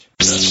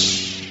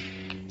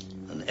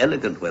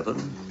elegant weapon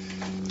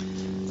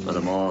for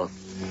a more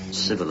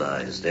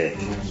civilized age.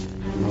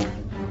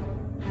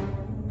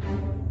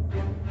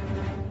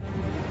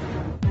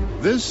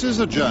 This is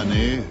a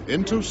journey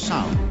into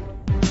sound.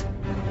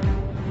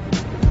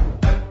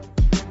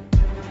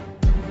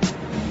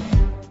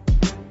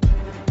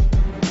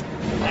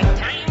 The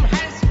time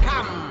has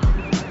come.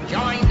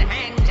 Join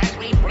hands as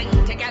we bring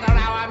together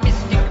our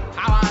mystic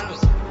powers.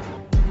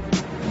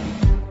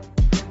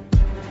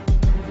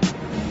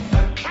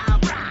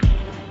 Cobra,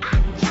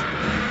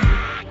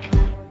 attack!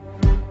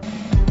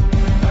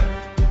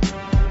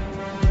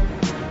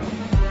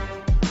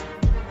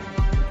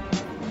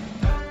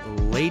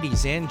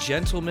 Ladies and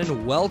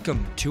gentlemen,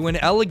 welcome to An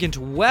Elegant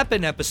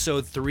Weapon,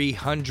 episode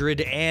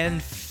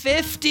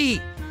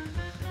 350.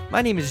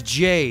 My name is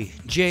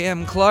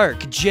J.M.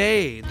 Clark,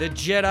 J, the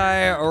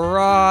Jedi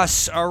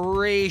Ross,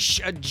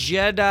 Arash, a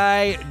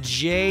Jedi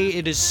J.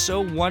 It is so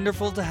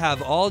wonderful to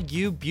have all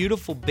you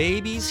beautiful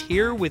babies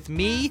here with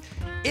me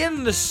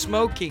in the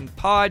Smoking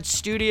Pod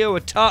studio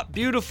atop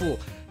beautiful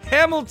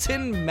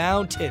Hamilton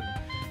Mountain.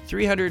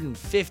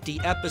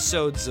 350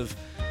 episodes of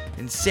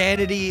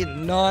insanity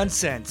and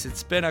nonsense.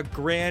 It's been a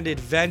grand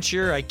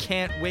adventure. I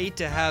can't wait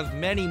to have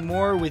many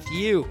more with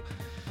you.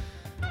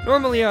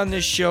 Normally on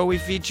this show, we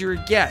feature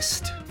a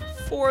guest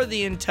for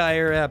the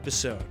entire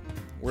episode.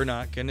 We're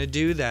not going to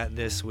do that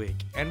this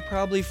week, and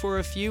probably for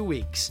a few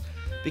weeks,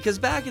 because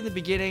back in the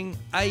beginning,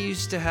 I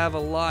used to have a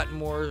lot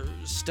more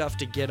stuff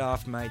to get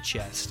off my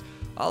chest.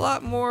 A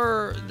lot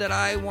more that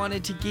I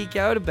wanted to geek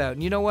out about.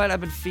 And you know what? I've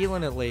been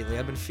feeling it lately.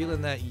 I've been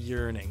feeling that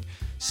yearning.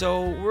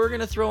 So we're going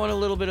to throw in a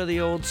little bit of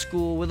the old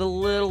school with a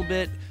little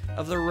bit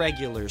of the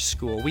regular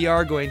school. We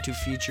are going to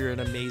feature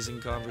an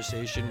amazing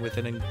conversation with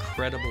an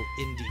incredible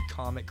indie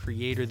comic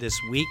creator this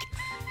week.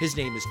 His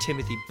name is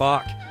Timothy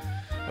Bach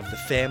of the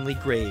Family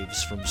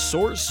Graves from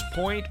Source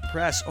Point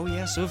Press. Oh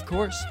yes, of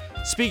course.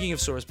 Speaking of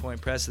Source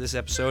Point Press, this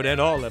episode and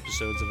all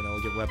episodes of An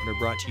Elegant Weapon are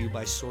brought to you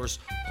by Source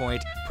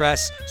Point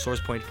Press,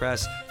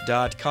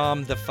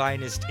 sourcepointpress.com, the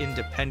finest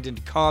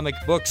independent comic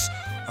books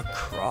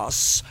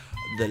across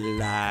the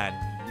land.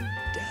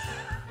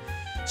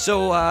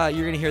 So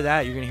you're going to hear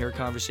that. You're going to hear a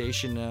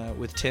conversation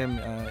with Tim.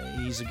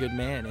 He's a good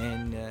man,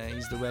 and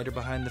he's the writer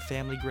behind The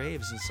Family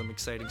Graves, and some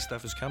exciting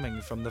stuff is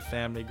coming from The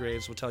Family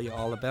Graves. We'll tell you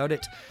all about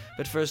it.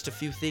 But first, a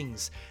few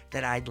things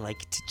that I'd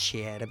like to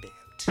chat about.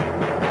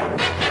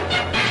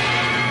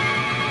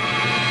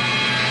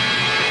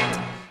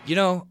 You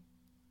know,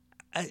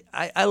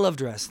 I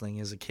loved wrestling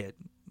as a kid,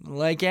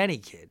 like any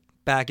kid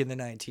back in the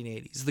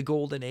 1980s, the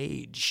golden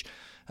age.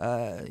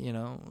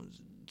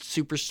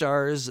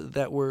 Superstars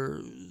that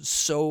were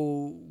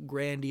so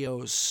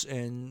grandiose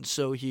and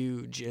so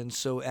huge and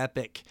so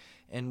epic,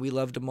 and we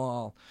loved them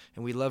all,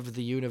 and we loved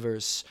the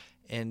universe,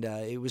 and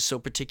it was so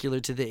particular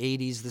to the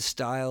 80s, the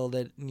style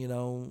that,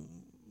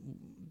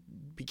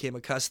 became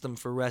accustomed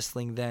for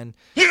wrestling then.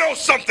 You know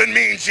something,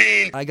 Mean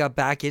Gene? I got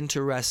back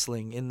into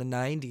wrestling in the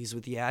 90s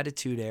with the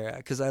Attitude Era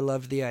because I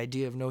loved the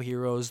idea of no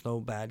heroes, no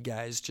bad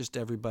guys, just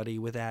everybody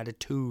with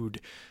attitude.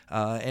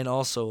 And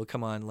also,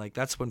 come on, like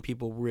that's when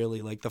people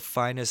really, like the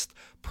finest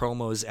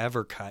promos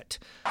ever cut.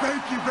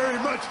 Thank you very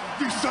much,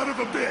 you son of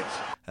a bitch!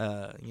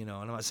 And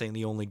I'm not saying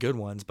the only good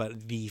ones,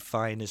 but the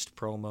finest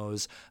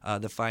promos,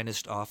 the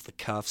finest off the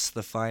cuffs,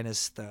 the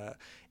finest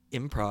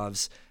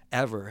improvs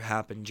ever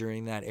happened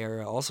during that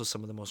era. Also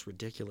some of the most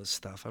ridiculous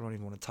stuff. I don't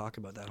even want to talk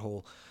about that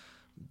whole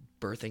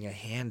birthing a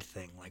hand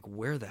thing. Like,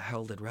 where the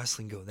hell did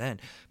wrestling go then?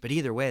 But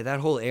either way, that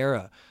whole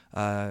era,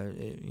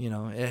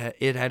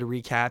 it had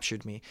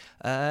recaptured me.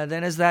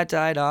 Then as that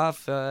died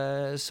off,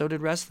 so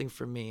did wrestling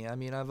for me. I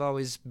mean, I've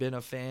always been a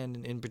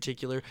fan, in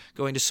particular,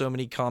 going to so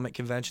many comic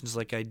conventions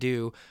like I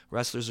do.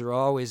 Wrestlers are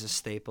always a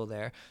staple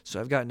there. So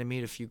I've gotten to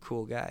meet a few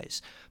cool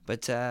guys.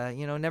 But,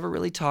 never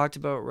really talked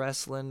about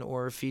wrestling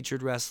or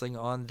featured wrestling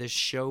on this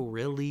show,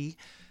 really.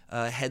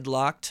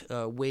 Headlocked,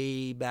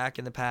 way back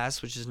in the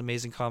past, which is an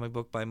amazing comic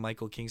book by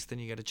Michael Kingston.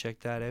 You got to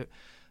check that out.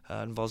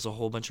 Involves a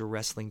whole bunch of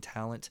wrestling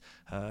talent,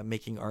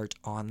 making art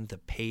on the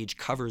page.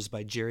 Covers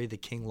by Jerry the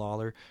King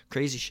Lawler.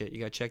 Crazy shit.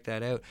 You got to check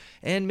that out.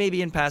 And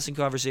maybe in passing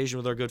conversation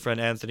with our good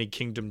friend Anthony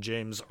Kingdom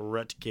James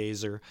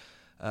Rutgazer.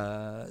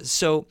 But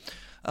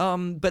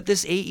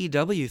this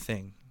AEW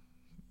thing,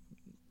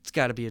 it's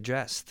got to be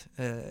addressed.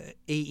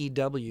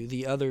 AEW,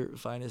 the other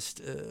finest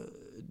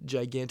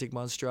gigantic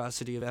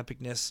monstrosity of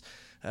epicness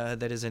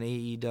that is an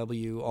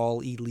AEW,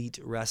 all elite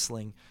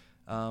wrestling.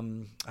 I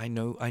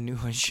knew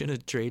I should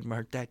have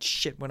trademarked that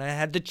shit when I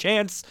had the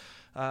chance,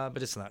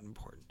 but it's not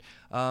important.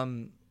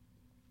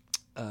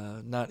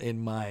 Not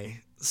in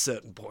my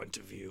certain point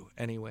of view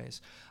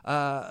anyways.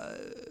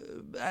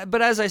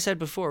 But as I said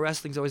before,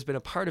 wrestling's always been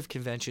a part of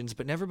conventions,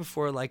 but never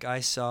before like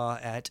I saw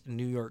at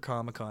New York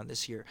Comic Con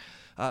this year.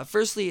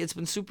 Firstly, it's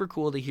been super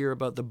cool to hear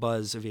about the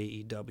buzz of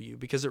AEW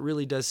because it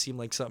really does seem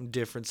like something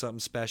different, something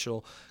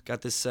special.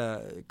 Got this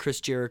Chris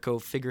Jericho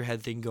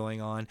figurehead thing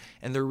going on,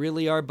 and they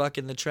really are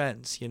bucking the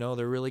trends.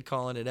 They're really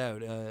calling it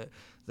out.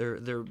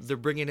 They're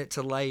bringing it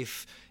to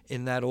life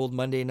in that old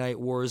Monday Night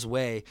Wars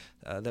way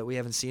that we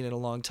haven't seen in a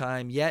long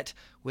time, yet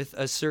with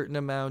a certain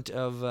amount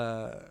of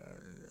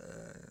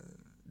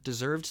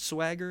deserved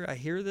swagger, I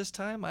hear this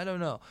time. I don't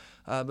know.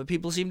 But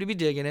people seem to be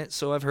digging it,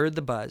 so I've heard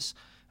the buzz,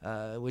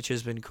 which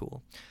has been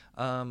cool.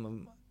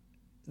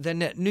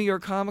 Then at New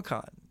York Comic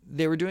Con,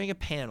 they were doing a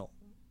panel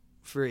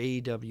for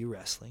AEW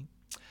Wrestling,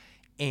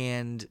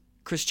 and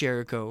Chris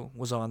Jericho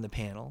was on the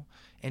panel,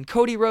 and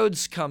Cody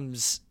Rhodes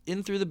comes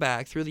in through the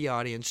back, through the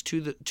audience, to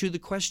the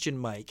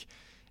question mic,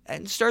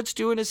 and starts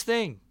doing his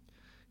thing.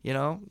 You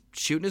know,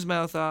 shooting his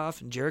mouth off,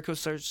 and Jericho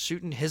starts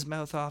shooting his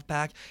mouth off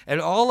back. And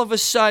all of a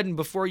sudden,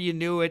 before you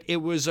knew it,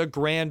 it was a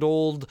grand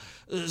old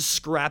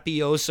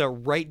Scrappiosa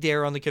right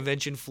there on the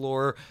convention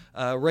floor,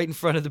 right in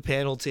front of the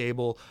panel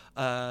table.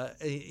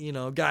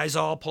 Guys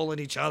all pulling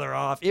each other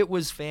off. It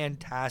was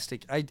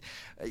fantastic.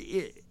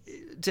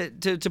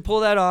 To pull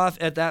that off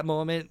at that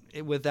moment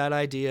with that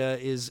idea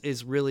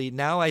is really,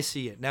 now I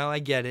see it. Now I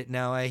get it.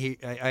 Now I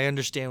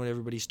understand what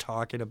everybody's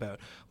talking about,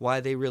 why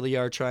they really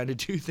are trying to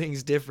do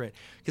things different,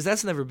 because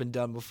that's never been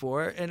done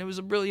before, and it was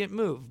a brilliant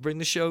move. Bring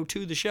the show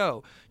to the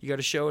show. You got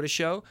a show at a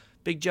show,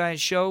 big giant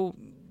show,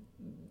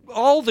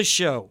 all the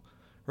show,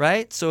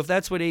 right? So if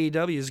that's what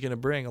AEW is going to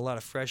bring, a lot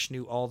of fresh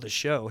new all the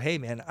show, hey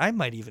man, I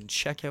might even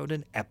check out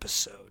an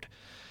episode.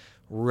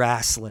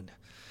 Wrestling.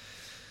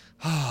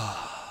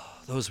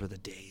 Those were the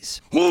days.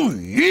 Oh,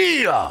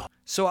 yeah!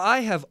 So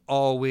I have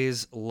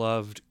always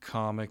loved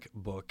comic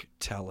book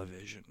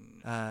television.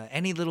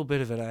 Any little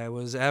bit of it I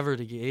was ever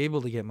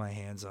able to get my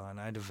hands on,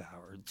 I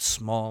devoured.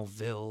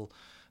 Smallville,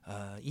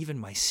 even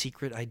My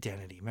Secret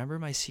Identity. Remember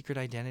My Secret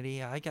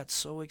Identity? I got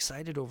so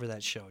excited over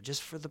that show.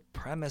 Just for the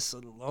premise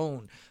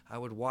alone, I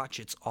would watch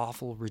its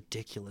awful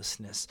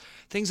ridiculousness.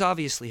 Things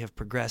obviously have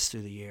progressed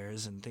through the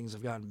years, and things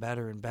have gotten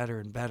better and better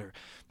and better.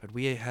 But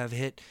we have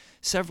hit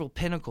several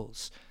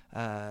pinnacles.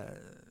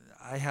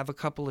 I have a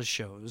couple of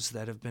shows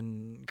that have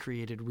been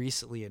created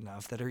recently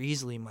enough that are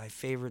easily my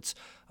favorites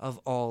of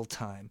all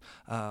time.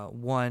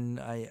 One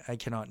I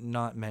cannot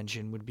not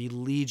mention would be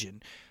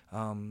Legion.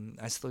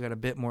 I still got a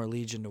bit more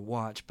Legion to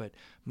watch, but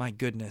my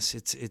goodness,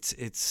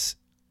 it's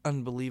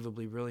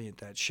unbelievably brilliant,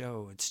 that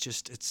show. It's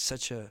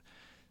such a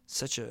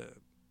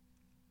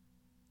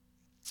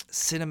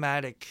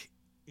cinematic,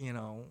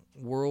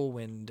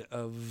 whirlwind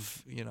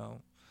of,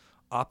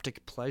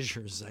 optic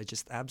pleasures. I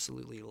just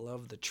absolutely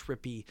love the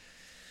trippy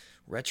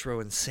retro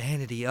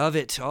insanity of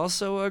it.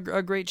 Also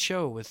a great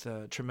show with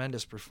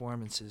tremendous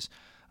performances.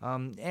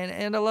 And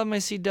I love my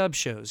C-dub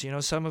shows.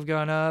 Some have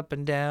gone up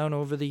and down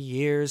over the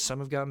years. Some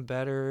have gotten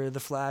better. The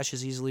Flash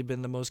has easily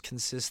been the most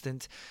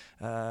consistent.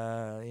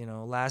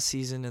 Last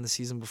season and the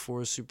season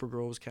before,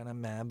 Supergirl was kind of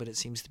mad, but it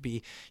seems to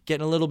be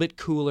getting a little bit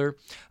cooler.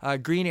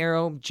 Green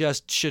Arrow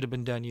just should have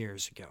been done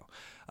years ago.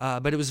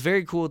 But it was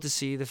very cool to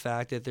see the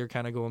fact that they're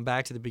kind of going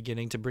back to the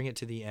beginning to bring it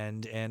to the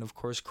end. And, of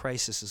course,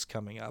 Crisis is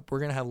coming up. We're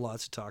going to have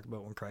lots to talk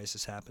about when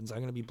Crisis happens. I'm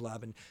going to be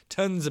blabbing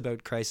tons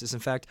about Crisis. In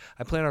fact,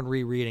 I plan on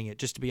rereading it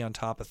just to be on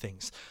top of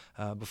things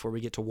before we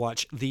get to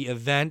watch the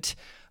event.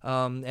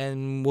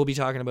 And we'll be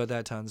talking about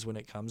that tons when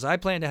it comes. I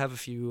plan to have a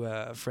few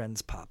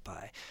friends pop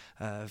by,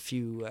 a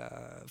few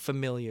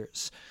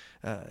familiars,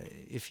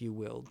 if you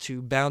will,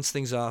 to bounce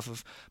things off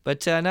of.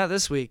 But not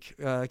this week,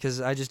 because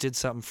I just did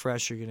something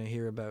fresh you're going to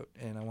hear about,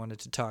 and I wanted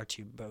to talk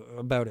to you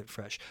about it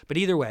fresh. But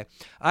either way,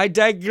 I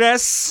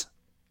digress.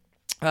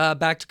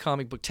 Back to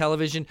comic book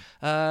television.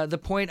 The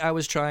point I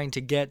was trying to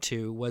get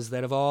to was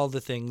that of all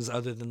the things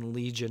other than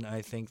Legion,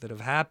 I think, that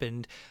have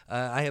happened,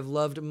 I have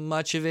loved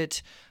much of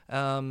it,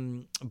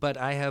 but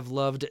I have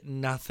loved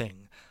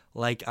nothing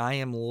like I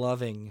am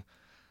loving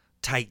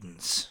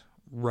Titans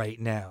right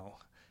now.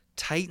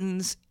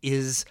 Titans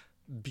is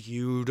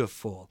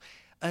beautiful.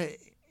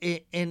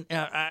 And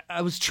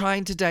I was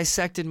trying to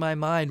dissect in my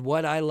mind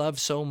what I love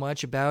so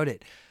much about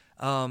it.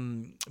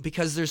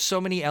 Because there's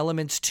so many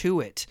elements to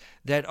it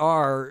that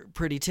are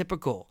pretty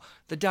typical.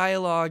 The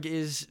dialogue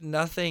is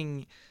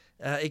nothing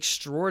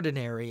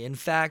extraordinary. In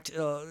fact,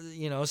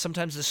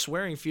 sometimes the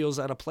swearing feels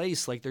out of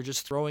place, like they're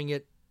just throwing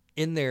it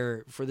in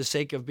there for the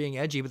sake of being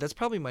edgy. But that's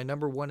probably my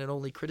number one and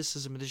only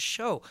criticism of this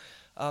show.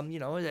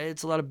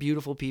 It's a lot of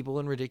beautiful people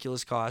in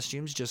ridiculous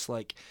costumes, just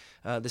like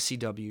the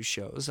CW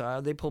shows.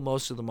 They pull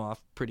most of them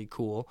off pretty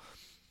cool.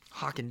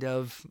 Hawk and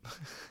Dove,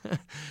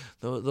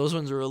 those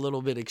ones are a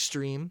little bit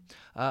extreme,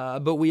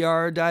 but we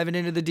are diving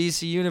into the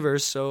DC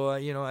universe, so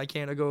I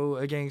can't go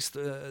against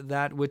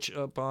that which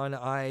upon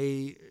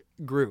I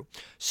grew.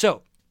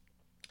 So,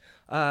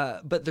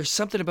 but there's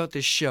something about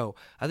this show.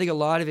 I think a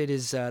lot of it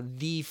is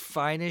the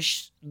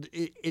finest.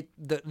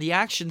 The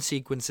action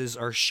sequences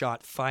are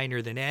shot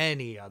finer than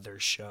any other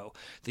show.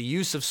 The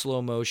use of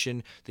slow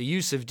motion, the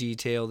use of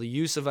detail, the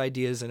use of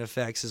ideas and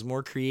effects is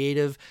more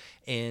creative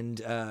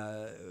and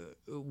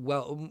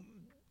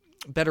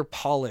better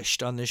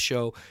polished on this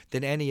show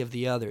than any of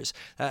the others.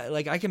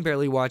 Like, I can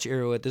barely watch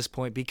Arrow at this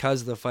point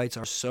because the fights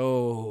are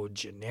so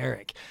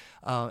generic.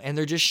 And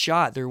they're just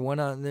shot. They're one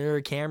on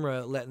their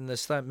camera letting the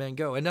stuntmen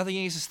go. And nothing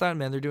against the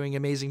stuntmen. They're doing an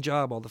amazing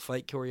job. All the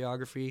fight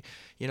choreography,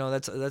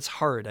 that's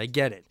hard. I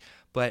get it.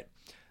 But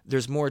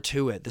there's more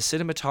to it. The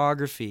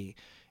cinematography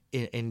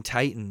in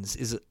Titans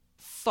is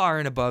far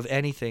and above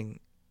anything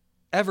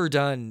ever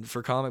done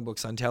for comic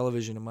books on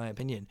television, in my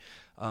opinion.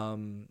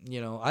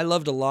 I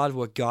loved a lot of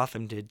what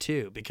Gotham did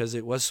too, because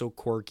it was so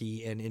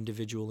quirky and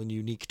individual and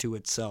unique to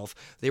itself.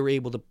 They were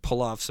able to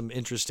pull off some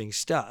interesting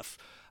stuff,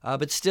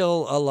 but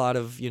still a lot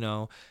of,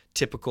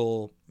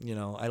 typical,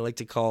 I like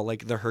to call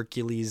like the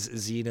Hercules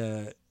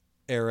Xena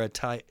era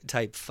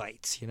type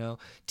fights,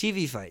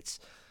 TV fights.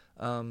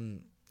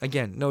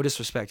 Again, no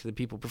disrespect to the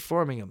people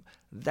performing them.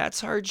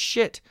 That's hard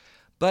shit.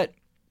 But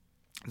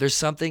there's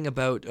something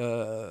about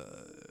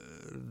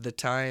the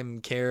time,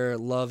 care,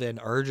 love, and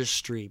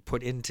artistry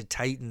put into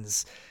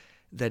Titans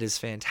that is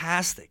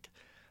fantastic.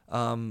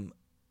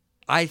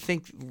 I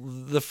think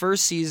the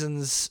first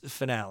season's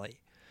finale,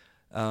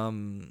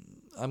 I'm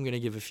going to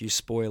give a few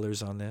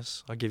spoilers on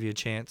this. I'll give you a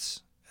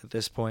chance at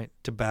this point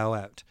to bow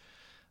out.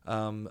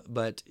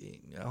 But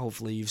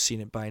hopefully you've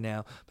seen it by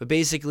now. But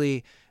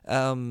basically,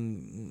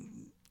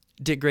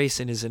 Dick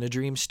Grayson is in a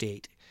dream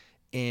state,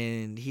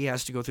 and he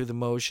has to go through the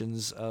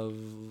motions of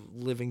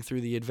living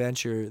through the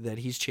adventure that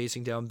he's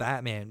chasing down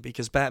Batman,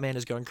 because Batman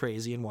has gone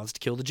crazy and wants to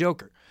kill the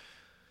Joker.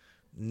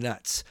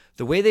 Nuts.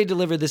 The way they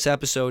deliver this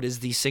episode is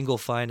the single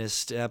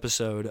finest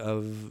episode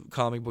of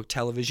comic book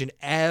television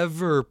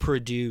ever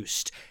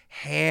produced.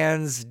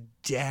 Hands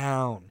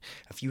down.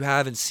 If you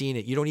haven't seen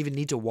it, you don't even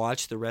need to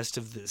watch the rest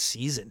of the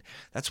season.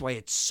 That's why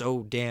it's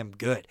so damn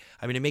good.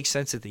 I mean, it makes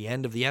sense at the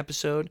end of the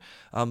episode,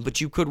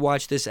 but you could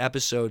watch this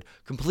episode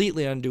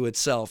completely unto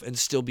itself and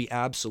still be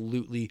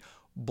absolutely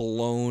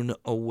blown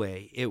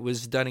away. It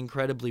was done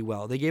incredibly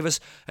well. They gave us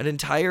an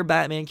entire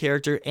Batman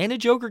character and a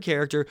Joker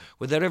character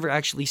without ever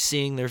actually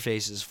seeing their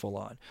faces full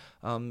on.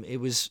 It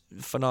was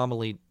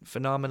phenomenally.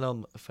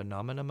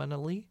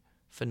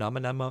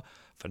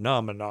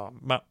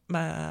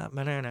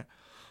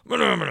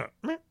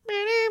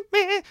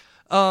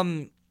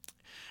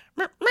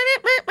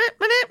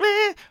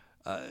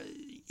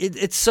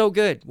 It's so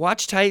good.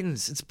 Watch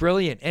Titans. It's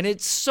brilliant. And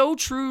it's so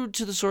true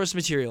to the source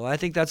material. I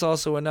think that's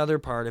also another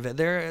part of it.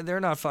 They're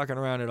not fucking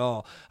around at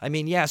all. I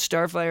mean, yeah,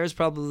 Starfire has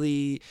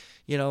probably,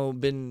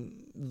 been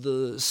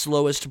the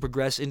slowest to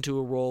progress into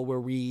a role where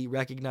we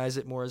recognize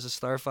it more as a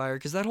Starfire,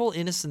 because that whole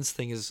innocence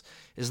thing is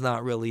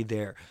not really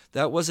there.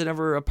 That wasn't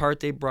ever a part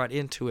they brought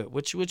into it,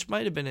 which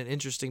might have been an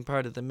interesting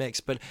part of the mix,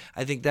 but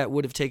I think that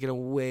would have taken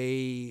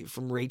away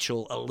from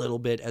Rachel a little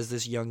bit as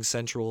this young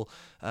central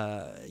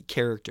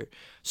character.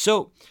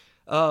 So,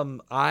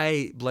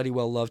 I bloody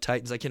well love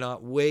Titans. I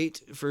cannot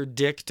wait for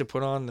Dick to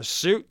put on the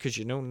suit, because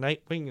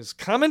Nightwing is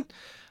coming.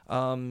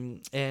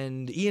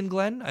 And Ian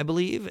Glenn, I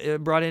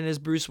believe, brought in as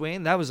Bruce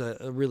Wayne. That was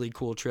a really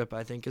cool trip,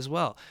 I think, as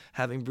well.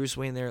 Having Bruce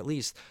Wayne there at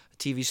least.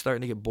 TV's starting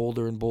to get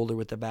bolder and bolder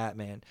with the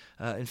Batman.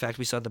 In fact,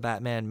 we saw the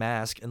Batman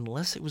mask,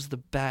 unless it was the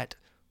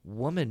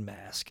Batwoman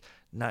mask.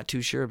 Not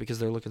too sure, because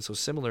they're looking so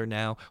similar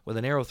now with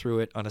an arrow through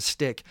it on a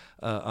stick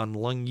on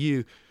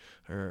Langyu,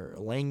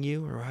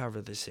 or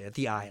however they say it,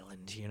 the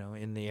island,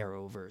 in the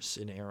Arrowverse,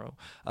 in Arrow.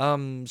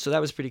 So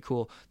that was pretty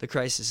cool. The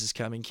Crisis is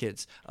coming,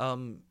 kids.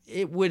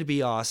 It would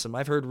be awesome.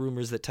 I've heard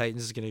rumors that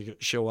Titans is going to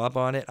show up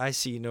on it. I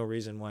see no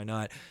reason why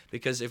not,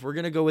 because if we're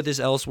going to go with this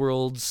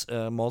Elseworlds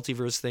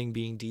multiverse thing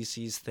being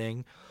DC's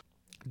thing,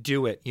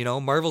 do it.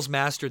 Marvel's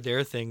mastered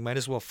their thing. Might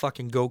as well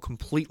fucking go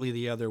completely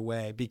the other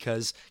way,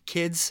 because,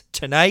 kids,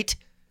 tonight,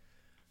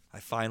 I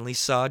finally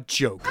saw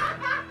Joker.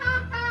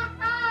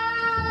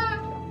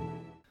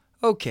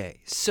 Okay,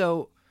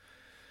 so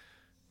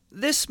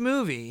this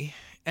movie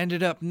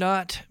ended up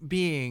not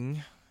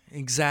being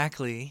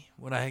exactly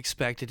what I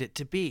expected it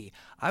to be.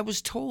 I was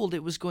told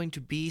it was going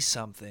to be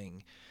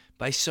something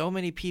by so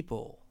many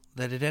people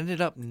that it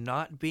ended up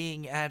not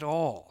being at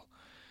all,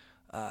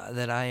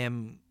 that I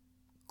am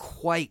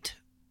quite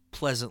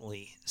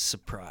pleasantly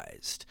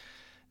surprised.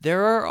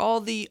 There are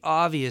all the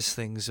obvious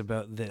things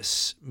about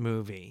this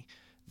movie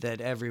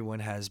that everyone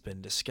has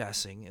been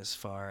discussing, as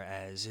far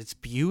as it's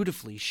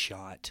beautifully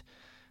shot,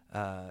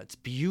 it's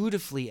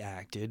beautifully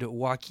acted.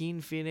 Joaquin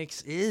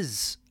Phoenix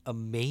is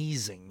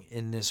amazing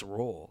in this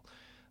role.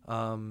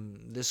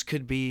 This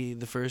could be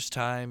the first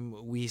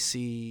time we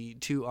see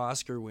two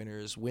Oscar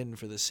winners win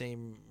for the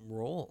same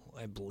role,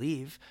 I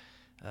believe,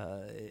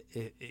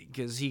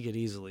 because he could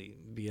easily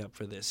be up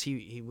for this.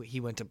 He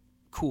went to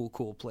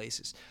cool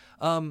places.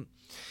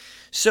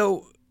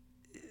 So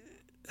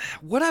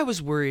what I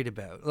was worried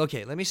about,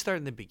 okay, let me start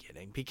in the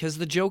beginning, because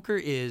the Joker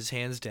is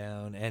hands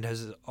down and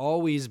has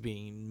always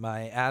been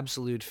my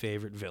absolute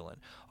favorite villain.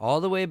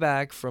 All the way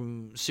back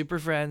from Super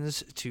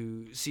Friends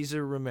to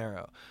Cesar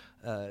Romero,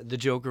 the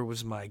Joker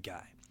was my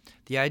guy.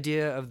 The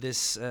idea of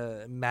this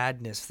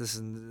madness, this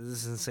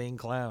insane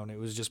clown, it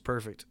was just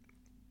perfect.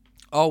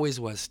 Always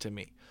was to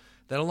me.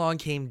 Then along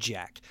came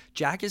Jack.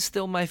 Jack is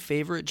still my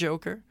favorite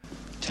Joker.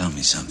 Tell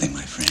me something,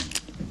 my friend.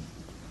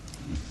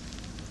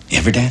 You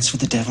ever dance with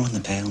the devil in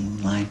the pale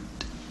moonlight?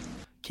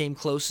 Came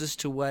closest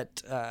to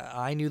what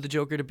I knew the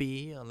Joker to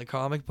be on the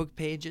comic book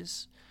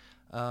pages.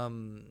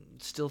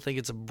 Still think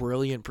it's a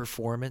brilliant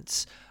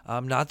performance.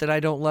 Not that I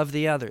don't love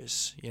the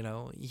others.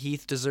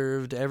 Heath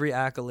deserved every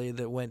accolade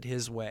that went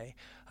his way.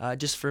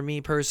 Just for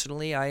me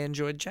personally, I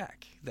enjoyed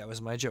Jack. That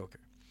was my Joker.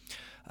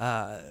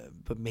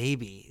 But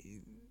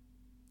maybe,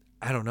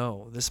 I don't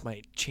know, this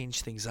might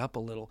change things up a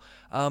little.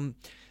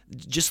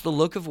 Just the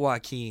look of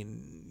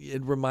Joaquin,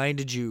 it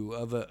reminded you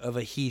of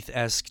a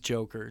Heath-esque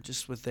Joker,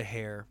 just with the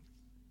hair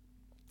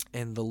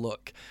and the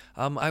look.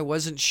 I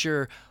wasn't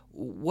sure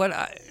what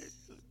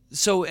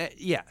So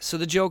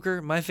the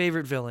Joker, my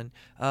favorite villain,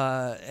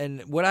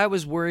 and what I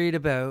was worried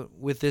about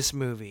with this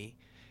movie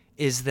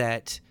is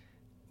that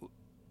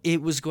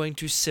it was going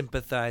to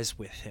sympathize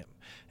with him.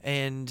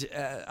 And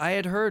I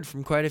had heard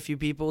from quite a few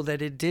people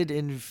that it did,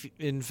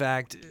 in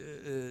fact,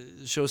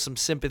 show some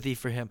sympathy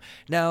for him.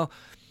 Now,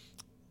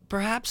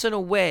 perhaps in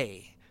a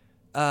way,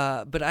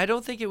 but I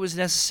don't think it was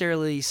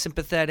necessarily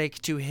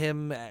sympathetic to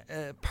him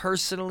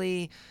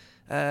personally.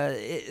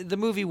 The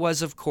movie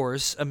was, of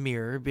course, a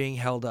mirror being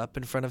held up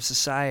in front of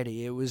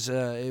society. It was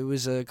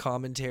a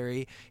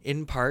commentary,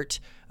 in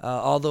part,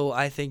 although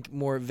I think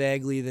more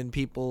vaguely than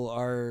people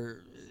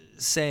are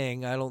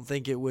saying. I don't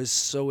think it was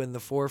so in the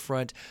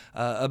forefront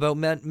about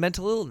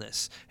mental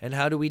illness and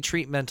how do we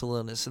treat mental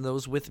illness and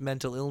those with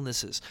mental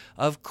illnesses.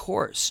 Of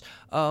course,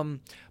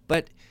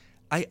 but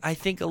I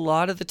think a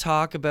lot of the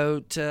talk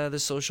about the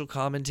social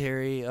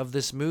commentary of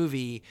this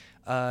movie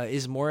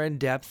is more in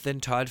depth than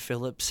Todd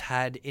Phillips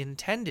had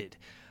intended.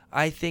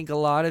 I think a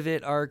lot of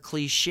it are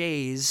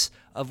cliches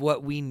of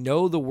what we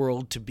know the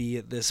world to be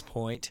at this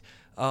point,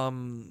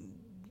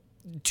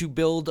 to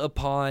build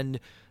upon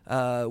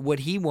what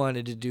he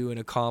wanted to do and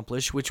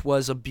accomplish, which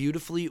was a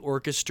beautifully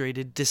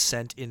orchestrated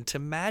descent into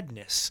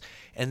madness.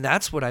 And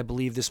that's what I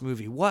believe this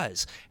movie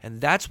was.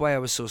 And that's why I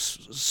was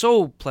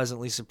so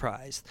pleasantly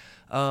surprised.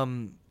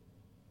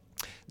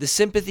 The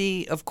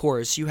sympathy, of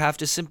course, you have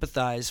to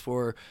sympathize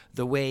for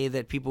the way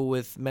that people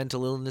with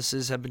mental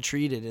illnesses have been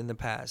treated in the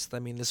past. I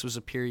mean, this was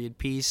a period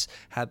piece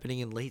happening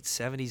in late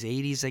 70s,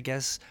 80s, I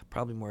guess,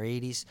 probably more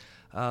 80s.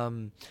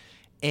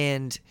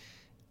 And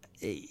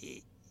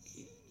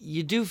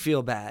you do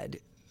feel bad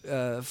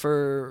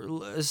for,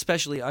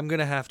 especially, I'm going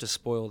to have to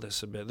spoil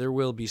this a bit. There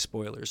will be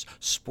spoilers.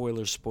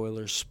 Spoilers.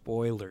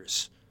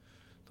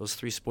 Those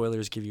 3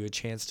 spoilers give you a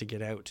chance to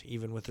get out,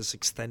 even with this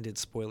extended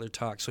spoiler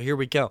talk. So here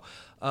we go.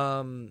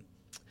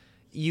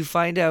 You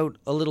find out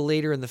a little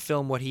later in the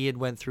film what he had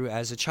went through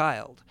as a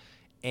child.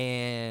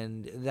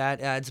 And that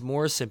adds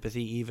more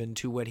sympathy even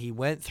to what he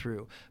went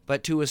through.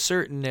 But to a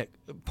certain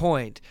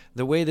point,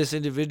 the way this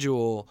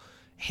individual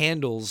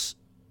handles,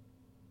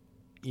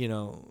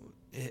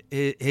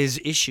 his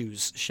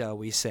issues, shall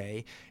we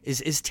say,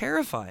 is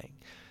terrifying.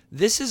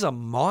 This is a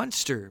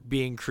monster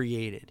being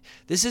created.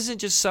 This isn't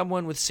just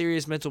someone with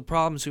serious mental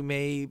problems who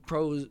may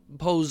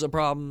pose a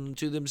problem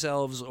to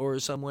themselves or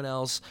someone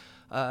else,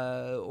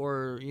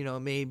 or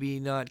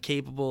maybe not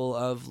capable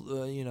of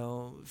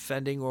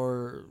fending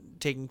or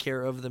taking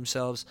care of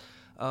themselves.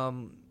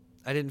 I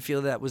didn't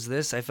feel that was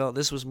this. I felt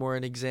this was more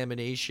an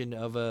examination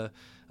of a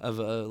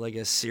like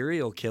a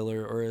serial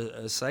killer or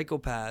a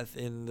psychopath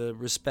in the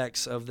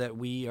respects of that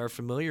we are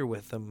familiar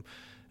with them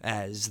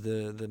as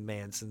the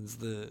Mansons,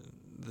 the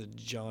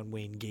John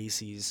Wayne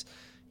Gacy's,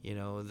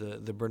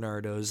 the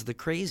Bernardos, the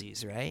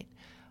crazies, right?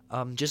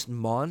 Just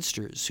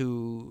monsters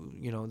who,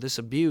 this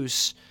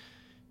abuse,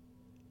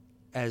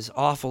 as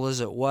awful as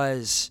it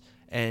was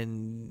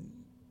and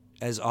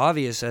as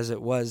obvious as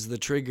it was, the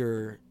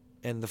trigger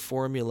and the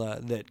formula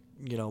that,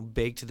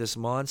 baked this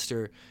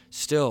monster,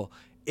 still,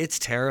 it's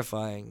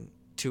terrifying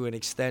to an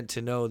extent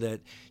to know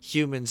that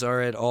humans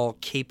are at all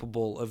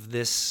capable of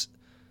this,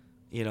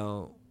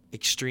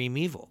 extreme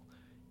evil.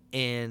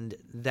 And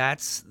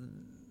that's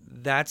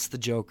the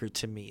Joker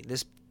to me.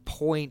 This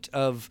point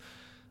of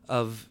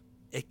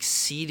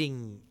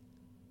exceeding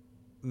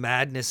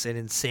madness and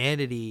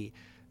insanity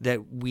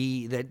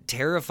that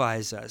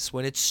terrifies us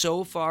when it's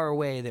so far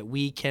away that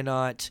we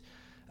cannot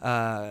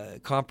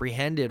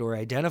comprehend it or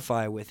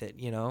identify with it.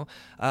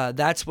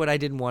 That's what I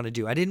didn't want to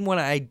do. I didn't want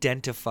to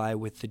identify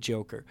with the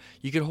Joker.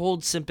 You could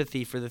hold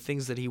sympathy for the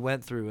things that he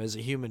went through as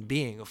a human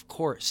being, of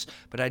course,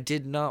 but I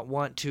did not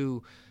want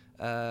to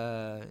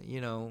go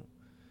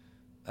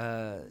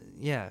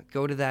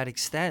to that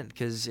extent,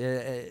 because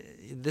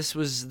this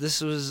was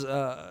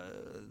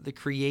the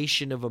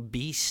creation of a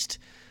beast,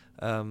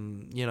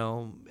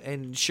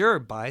 and sure,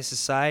 by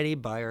society,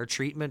 by our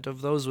treatment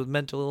of those with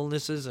mental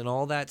illnesses and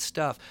all that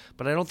stuff,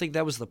 but I don't think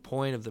that was the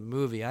point of the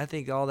movie. I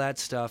think all that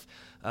stuff,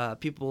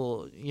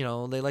 people,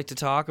 they like to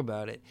talk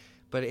about it,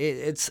 but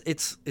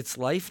it's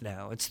life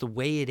now. It's the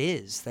way it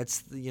is.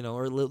 That's,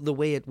 or the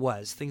way it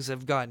was. Things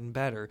have gotten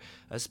better,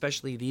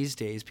 especially these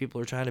days. People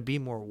are trying to be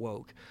more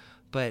woke.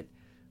 But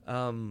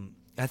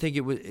I think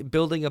it was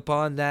building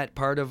upon that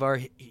part of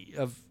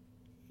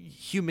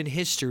human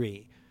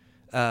history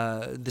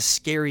the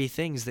scary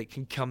things that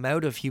can come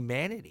out of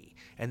humanity,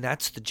 and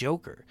that's the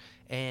Joker.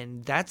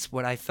 And that's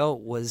what I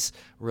felt was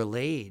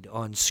relayed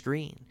on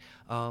screen,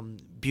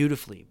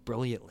 beautifully,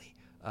 brilliantly.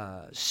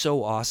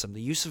 So awesome.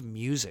 The use of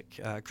music.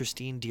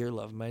 Christine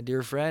Dearlove, my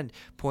dear friend,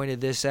 pointed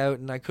this out,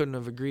 and I couldn't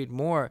have agreed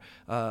more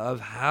of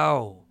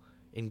how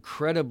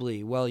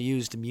incredibly well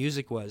used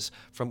music was,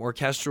 from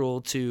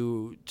orchestral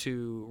to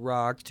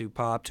rock to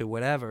pop to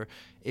whatever.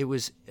 It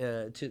was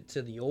to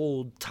the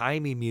old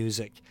timey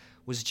music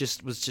was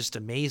just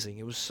amazing.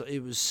 It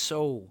was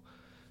so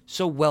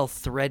well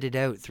threaded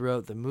out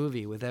throughout the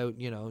movie without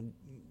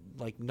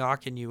like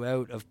knocking you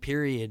out of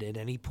period at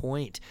any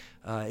point.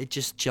 It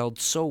just gelled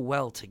so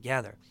well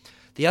together.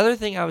 The other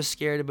thing I was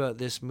scared about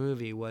this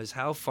movie was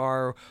how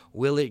far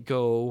will it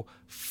go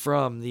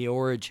from the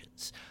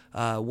origins.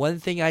 One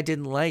thing I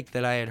didn't like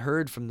that I had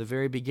heard from the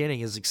very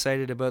beginning, as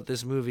excited about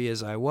this movie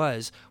as I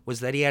was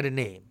that he had a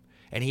name,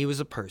 and he was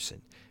a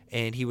person,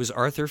 and he was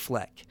Arthur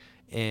Fleck,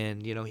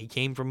 and he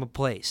came from a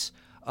place.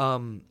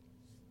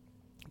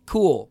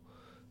 Cool.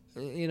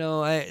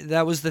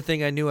 That was the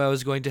thing I knew I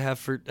was going to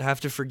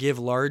have to forgive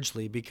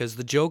largely, because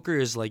the Joker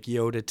is like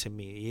Yoda to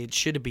me. It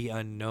should be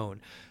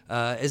unknown.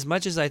 As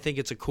much as I think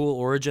it's a cool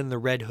origin, the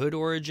Red Hood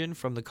origin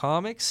from the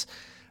comics,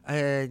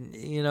 I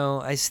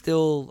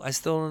still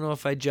don't know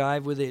if I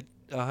jive with it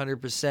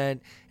 100%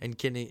 and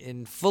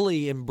can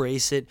fully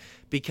embrace it,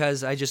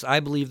 because I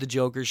believe the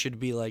Joker should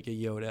be like a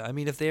Yoda. I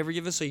mean, if they ever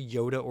give us a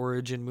Yoda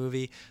origin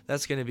movie,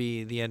 that's going to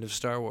be the end of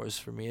Star Wars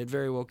for me. It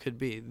very well could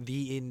be.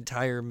 The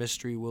entire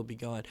mystery will be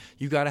gone.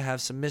 You got to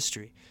have some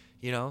mystery,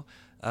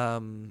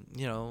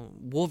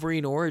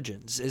 Wolverine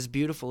Origins, as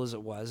beautiful as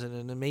it was and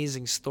an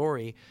amazing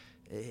story,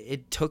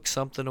 it took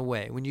something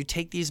away. When you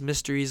take these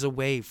mysteries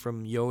away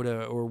from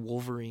Yoda or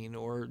Wolverine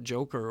or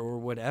Joker or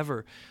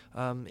whatever,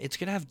 it's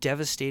going to have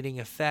devastating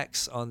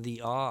effects on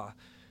the awe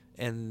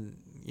and,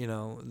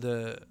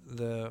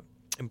 the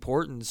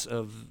importance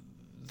of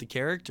the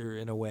character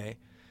in a way.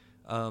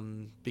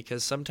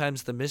 Because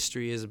sometimes the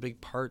mystery is a big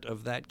part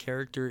of that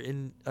character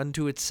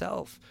unto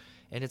itself,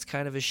 and it's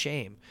kind of a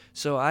shame.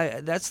 So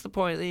that's the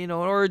point. An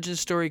origin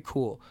story,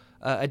 cool.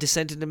 A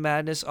Descent into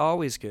Madness,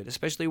 always good,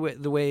 especially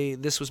the way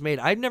this was made.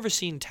 I've never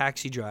seen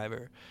Taxi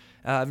Driver.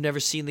 I've never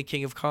seen The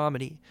King of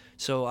Comedy,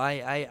 so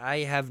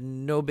I have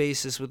no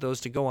basis with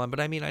those to go on. But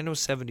I mean, I know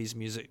 70s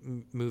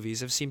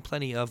movies. I've seen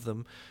plenty of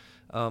them,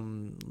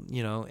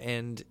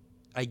 and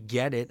I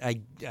get it.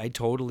 I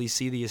totally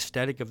see the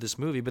aesthetic of this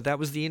movie, but that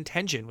was the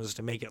intention, was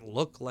to make it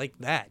look like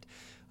that,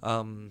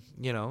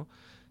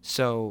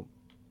 So...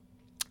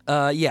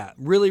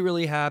 really,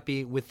 really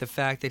happy with the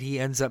fact that he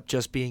ends up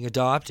just being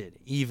adopted.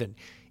 Even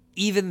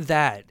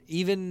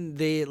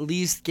they at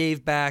least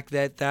gave back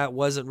that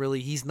wasn't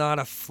really, he's not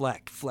a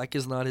Fleck. Fleck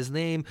is not his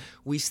name.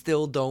 We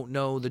still don't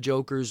know the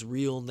Joker's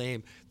real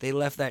name. They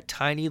left that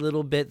tiny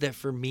little bit that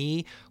for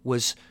me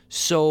was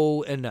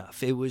so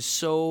enough. It was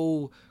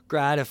so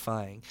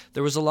gratifying.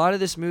 There was a lot of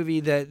this movie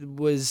that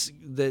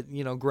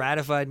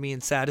gratified me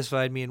and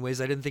satisfied me in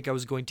ways I didn't think I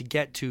was going to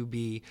get to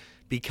be,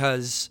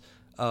 because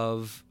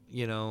of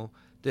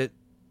that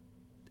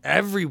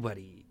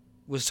everybody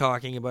was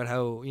talking about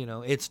how,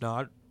 it's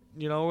not,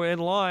 in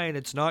line,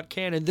 it's not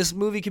canon. This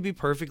movie could be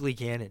perfectly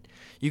canon.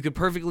 You could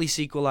perfectly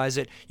sequelize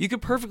it. You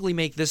could perfectly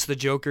make this the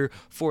Joker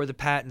for the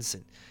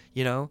Pattinson,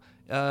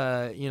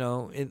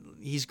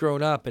 he's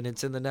grown up and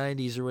it's in the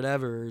 90s or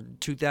whatever,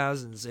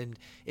 2000s, and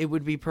it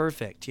would be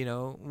perfect.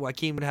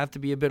 Joaquin would have to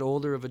be a bit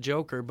older of a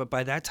Joker, but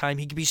by that time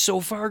he could be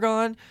so far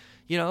gone,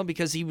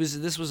 because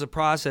this was a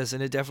process,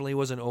 and it definitely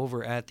wasn't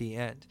over at the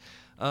end.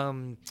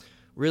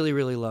 Really,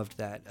 really loved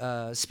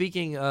that.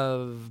 Speaking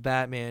of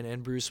Batman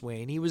and Bruce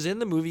Wayne, he was in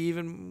the movie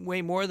even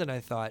way more than I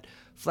thought.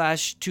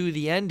 Flash to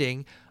the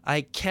ending,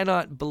 I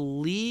cannot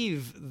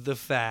believe the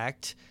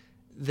fact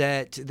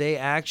that they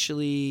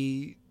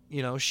actually,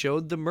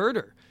 showed the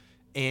murder,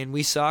 and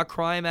we saw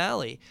Crime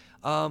Alley.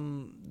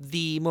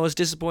 The most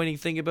disappointing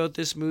thing about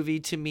this movie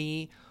to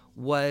me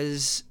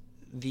was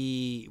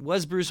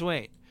Bruce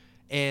Wayne,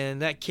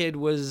 and that kid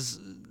was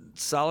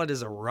solid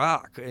as a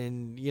rock,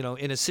 and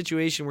in a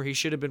situation where he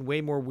should have been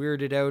way more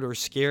weirded out or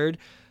scared.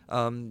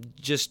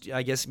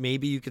 I guess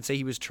maybe you could say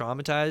he was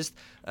traumatized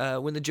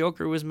when the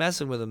Joker was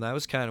messing with him. That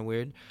was kind of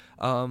weird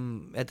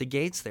at the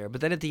gates there.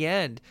 But then at the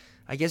end,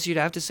 I guess you'd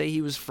have to say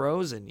he was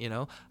frozen.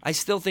 I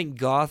still think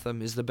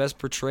Gotham is the best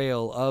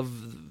portrayal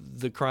of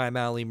the Crime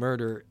Alley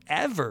murder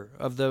ever,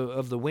 of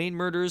the Wayne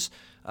murders.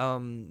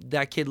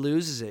 That kid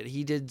loses it.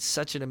 He did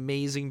such an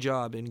amazing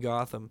job in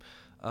Gotham.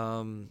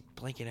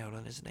 Blanking out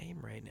on his name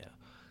right now.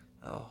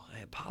 Oh, I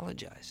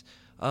apologize.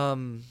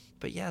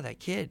 But yeah, that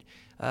kid,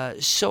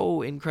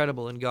 so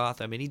incredible in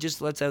Gotham, and he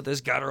just lets out this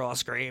guttural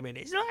scream, and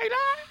he's like,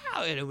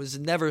 ah! And it was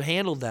never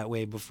handled that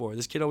way before.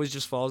 This kid always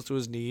just falls to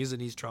his knees,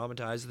 and he's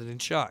traumatized and in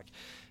shock.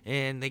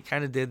 And they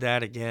kind of did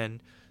that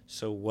again,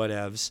 so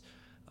whatevs.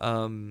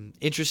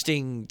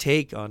 Interesting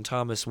take on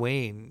Thomas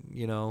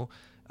Wayne,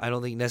 I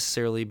don't think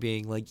necessarily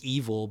being like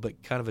evil,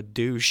 but kind of a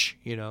douche,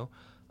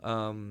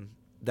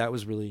 that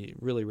was really,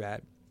 really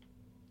rad.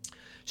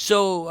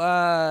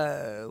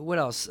 So, what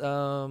else?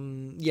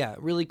 Yeah,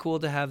 really cool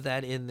to have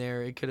that in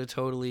there. It could have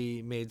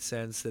totally made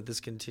sense that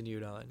this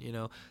continued on, you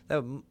know.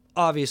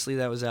 Obviously,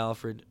 that was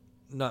Alfred,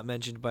 not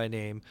mentioned by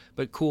name,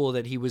 but cool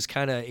that he was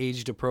kind of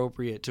aged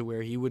appropriate to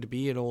where he would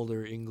be an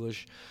older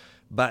English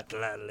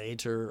butler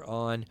later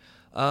on.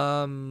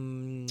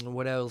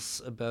 What else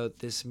about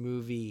this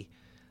movie?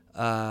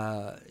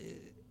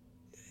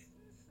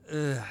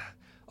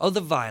 Oh, the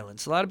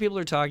violence. A lot of people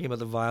are talking about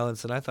the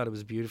violence, and I thought it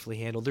was beautifully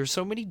handled. There's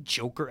so many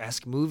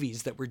Joker-esque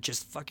movies that were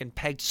just fucking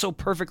pegged so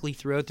perfectly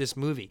throughout this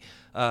movie.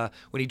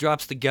 When he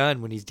drops the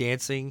gun, when he's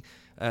dancing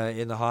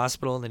in the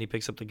hospital, and then he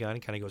picks up the gun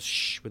and kind of goes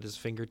shh with his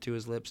finger to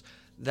his lips.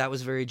 That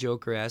was very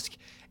Joker-esque.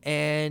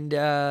 And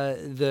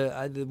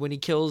when he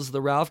kills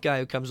the Ralph guy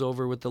who comes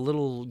over with the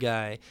little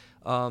guy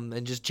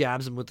and just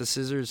jabs him with the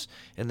scissors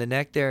in the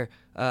neck there,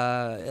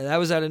 that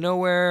was out of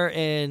nowhere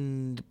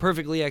and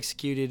perfectly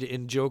executed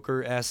in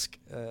Joker-esque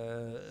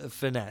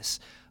finesse.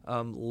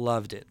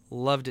 Loved it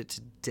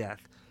to death.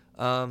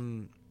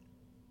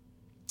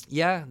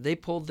 Yeah, they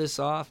pulled this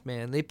off,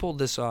 man. They pulled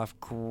this off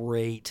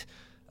great.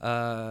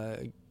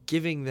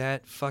 Giving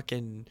that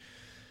fucking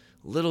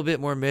little bit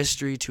more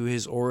mystery to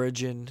his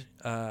origin,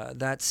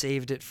 that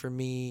saved it for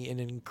me in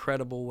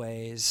incredible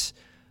ways.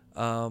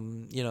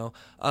 One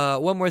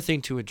more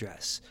thing to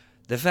address.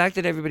 The fact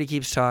that everybody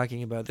keeps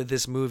talking about that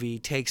this movie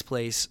takes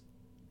place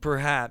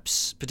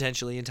perhaps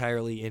potentially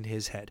entirely in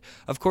his head.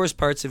 Of course,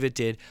 parts of it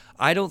did.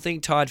 I don't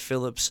think Todd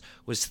Phillips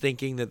was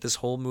thinking that this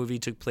whole movie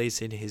took place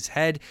in his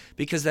head,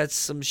 because that's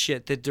some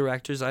shit that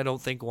directors I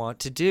don't think want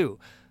to do.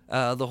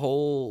 The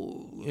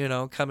whole,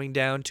 coming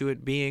down to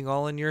it being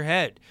all in your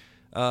head.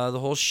 The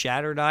whole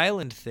Shattered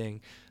Island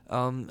thing.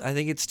 I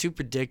think it's too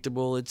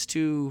predictable. It's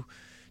too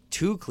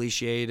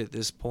cliched at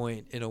this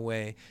point in a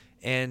way.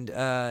 And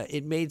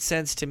it made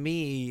sense to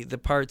me, the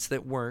parts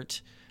that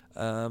weren't.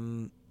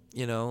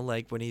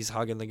 Like when he's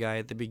hugging the guy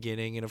at the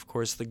beginning, and of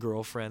course the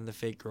girlfriend, the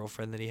fake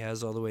girlfriend that he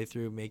has all the way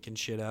through making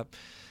shit up.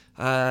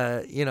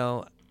 I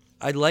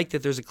like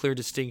that there's a clear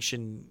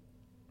distinction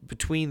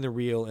between the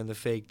real and the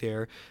fake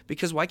there,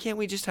 because why can't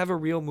we just have a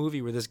real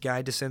movie where this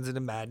guy descends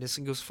into madness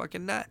and goes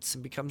fucking nuts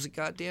and becomes a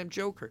goddamn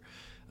Joker?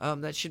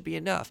 That should be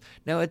enough.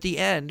 Now, at the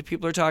end,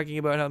 people are talking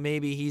about how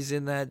maybe he's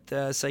in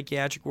that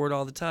psychiatric ward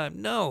all the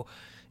time. No,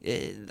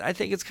 I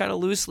think it's kind of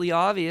loosely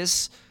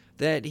obvious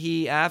that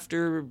he,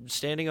 after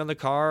standing on the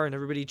car and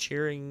everybody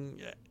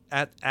cheering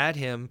at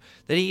him,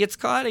 that he gets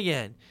caught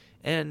again.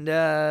 And,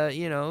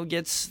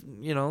 gets,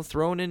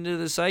 thrown into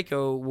the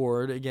psycho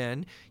ward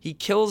again. He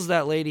kills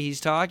that lady he's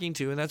talking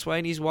to, and that's why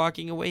when he's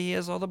walking away, he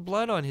has all the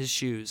blood on his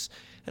shoes.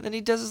 And then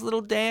he does his little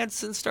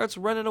dance and starts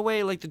running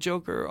away like the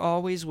Joker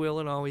always will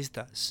and always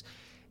does.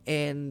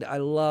 And I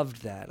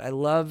loved that. I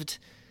loved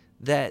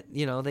that,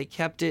 they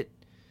kept it,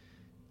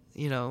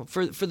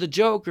 for the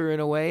Joker,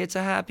 in a way, it's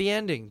a happy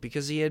ending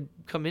because he had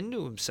come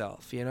into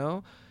himself,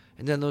 And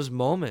then those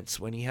moments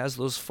when he has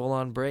those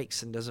full-on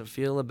breaks and doesn't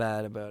feel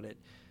bad about it.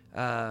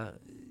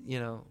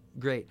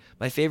 Great.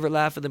 My favorite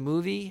laugh of the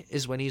movie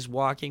is when he's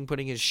walking,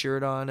 putting his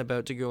shirt on,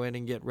 about to go in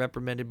and get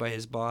reprimanded by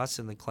his boss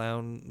in the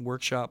clown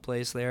workshop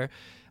place there.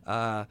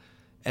 And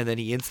then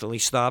he instantly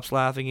stops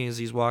laughing as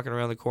he's walking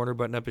around the corner,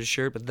 buttoning up his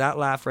shirt. But that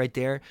laugh right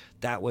there,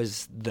 that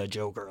was the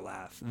Joker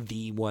laugh,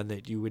 the one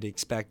that you would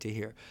expect to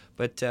hear.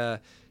 But,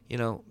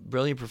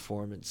 brilliant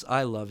performance.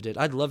 I loved it.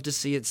 I'd love to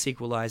see it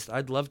sequelized.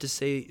 I'd love to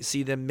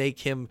see them make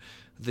him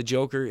the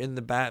Joker in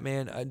the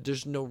Batman.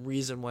 There's no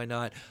reason why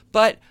not.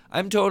 But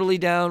I'm totally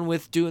down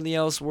with doing the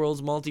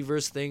Elseworlds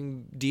multiverse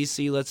thing.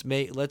 DC,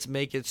 let's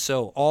make it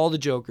so. All the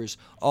Jokers,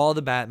 all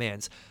the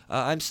Batmans.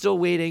 I'm still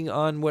waiting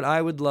on what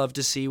I would love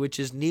to see, which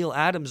is Neil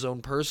Adams'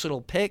 own personal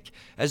pick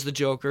as the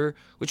Joker,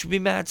 which would be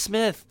Matt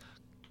Smith.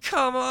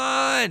 Come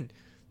on!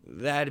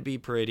 That'd be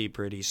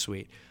pretty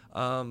sweet.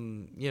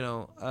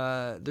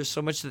 There's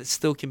so much that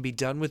still can be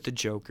done with the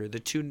Joker.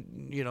 The two,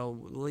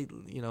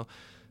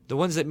 the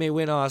ones that may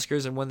win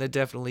Oscars and one that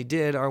definitely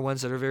did are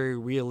ones that are very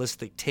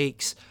realistic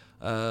takes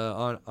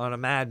on a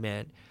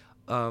madman.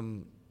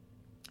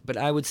 But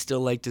I would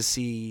still like to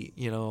see,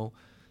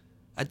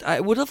 I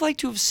would have liked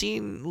to have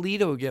seen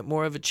Leto get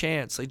more of a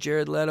chance, like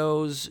Jared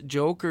Leto's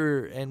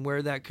Joker and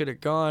where that could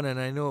have gone. And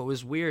I know it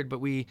was weird, but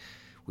we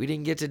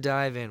didn't get to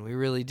dive in. We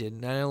really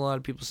didn't. I know a lot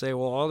of people say,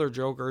 well, other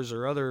Jokers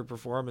or other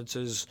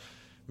performances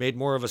made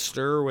more of a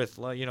stir with,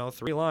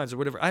 3 lines or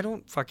whatever. I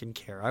don't fucking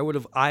care. I would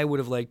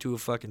have liked to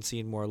have fucking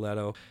seen more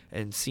Leto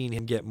and seen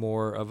him get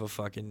more of a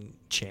fucking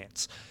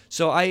chance.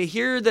 So I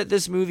hear that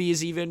this movie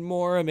is even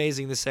more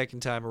amazing the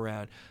second time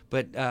around.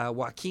 But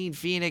Joaquin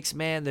Phoenix,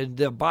 man,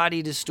 the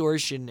body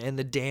distortion and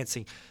the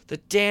dancing. The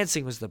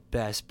dancing was the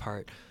best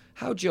part.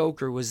 How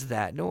Joker was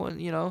that? No one,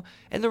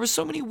 and there were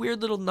so many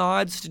weird little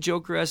nods to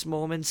Joker-esque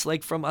moments,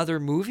 like from other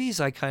movies,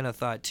 I kind of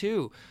thought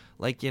too.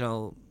 Like,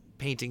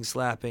 painting,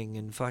 slapping,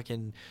 and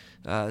fucking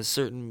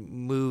certain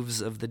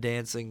moves of the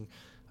dancing.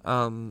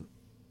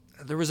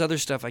 There was other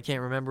stuff I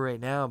can't remember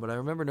right now, but I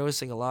remember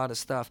noticing a lot of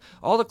stuff.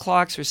 All the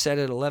clocks were set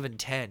at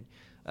 11:10.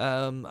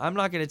 I'm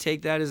not going to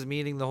take that as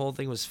meaning the whole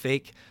thing was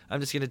fake. I'm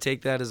just going to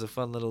take that as a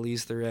fun little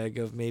Easter egg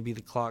of maybe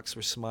the clocks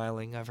were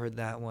smiling. I've heard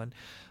that one.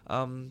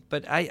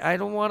 But I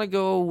don't want to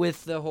go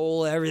with the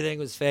whole everything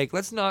was fake.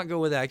 Let's not go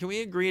with that. Can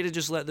we agree to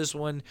just let this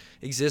one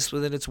exist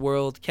within its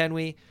world? Can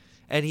we?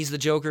 And he's the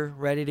Joker,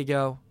 ready to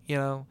go. You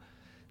know,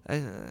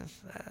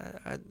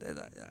 I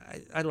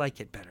like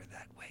it better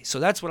that way. So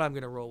that's what I'm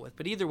going to roll with.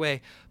 But either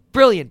way,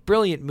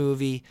 brilliant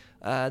movie.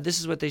 This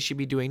is what they should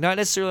be doing. Not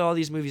necessarily all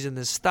these movies in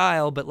this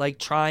style, but like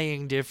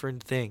trying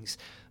different things.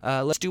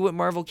 Let's do what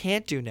Marvel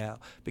can't do now.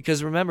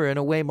 Because remember, in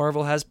a way,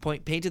 Marvel has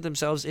painted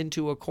themselves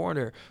into a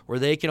corner where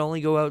they can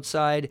only go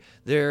outside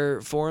their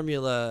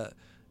formula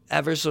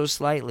ever so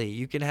slightly.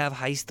 You can have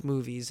heist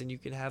movies and you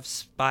can have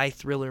spy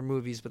thriller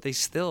movies, but they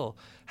still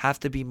have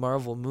to be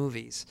Marvel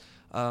movies.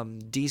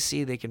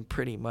 DC, they can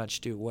pretty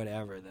much do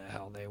whatever the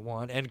hell they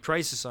want, and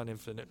Crisis on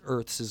Infinite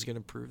Earths is going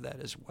to prove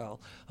that as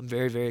well. I'm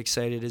very, very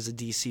excited as a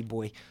DC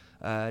boy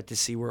to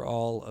see where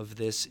all of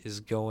this is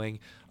going.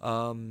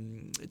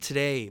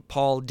 Today,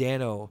 Paul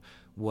Dano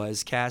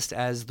was cast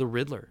as the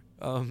Riddler.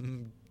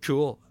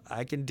 Cool.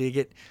 I can dig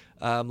it.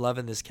 I'm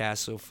loving this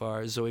cast so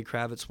far. Zoe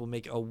Kravitz will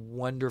make a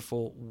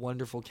wonderful,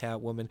 wonderful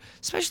Catwoman,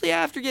 especially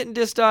after getting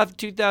dissed off in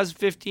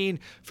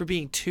 2015 for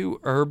being too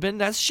urban.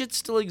 That shit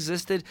still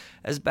existed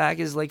as back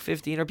as like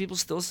 15. Are people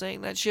still saying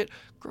that shit?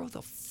 Grow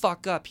the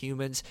fuck up,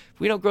 humans. If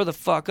we don't grow the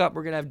fuck up,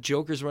 we're going to have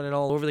Jokers running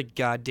all over the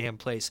goddamn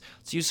place.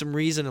 Let's use some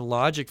reason and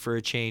logic for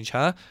a change,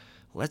 huh?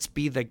 Let's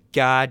be the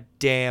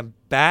goddamn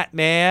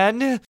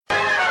Batman.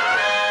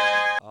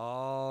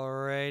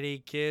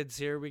 Alrighty, kids,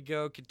 here we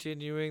go.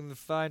 Continuing the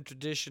fine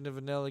tradition of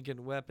an Elegant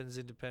Weapons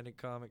independent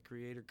comic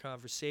creator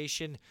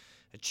conversation.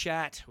 A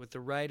chat with the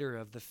writer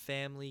of The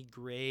Family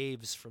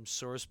Graves from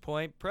Source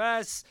Point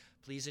Press.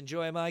 Please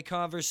enjoy my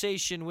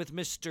conversation with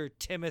Mr.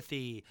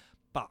 Timothy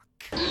Bach.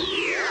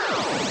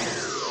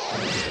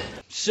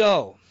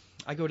 So,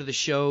 I go to the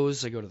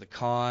shows, I go to the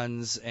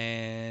cons,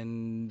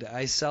 and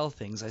I sell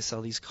things. I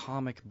sell these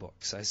comic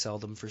books. I sell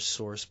them for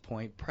Source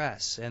Point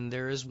Press. And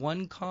there is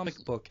one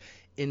comic book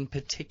in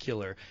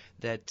particular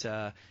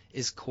that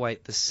is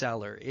quite the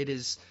seller. It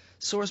is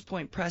Source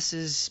Point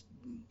Press's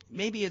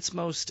maybe its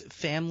most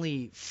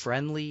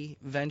family-friendly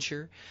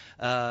venture,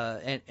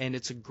 and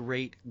it's a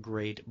great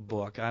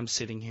book. I'm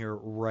sitting here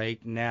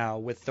right now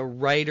with the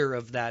writer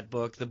of that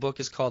book. The book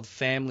is called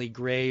Family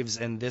Graves,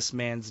 and this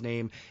man's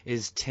name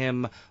is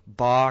Tim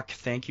Bach.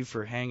 Thank you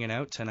for hanging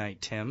out tonight,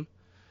 Tim.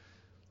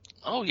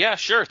 Oh yeah,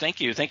 sure. Thank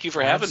you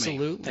for having me.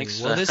 Absolutely.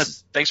 Thanks. Well,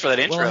 Thanks for that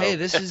intro. Well, hey,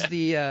 this is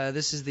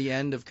the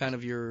end of kind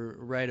of your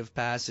rite of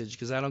passage,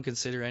 because I don't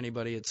consider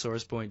anybody at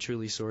Source Point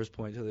truly Source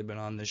Point until they've been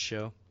on this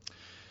show.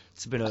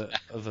 It's been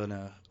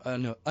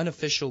an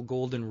unofficial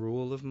golden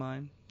rule of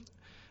mine,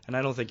 and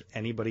I don't think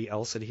anybody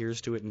else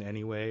adheres to it in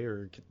any way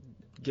or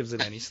gives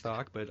it any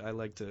stock. But I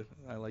like to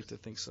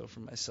think so for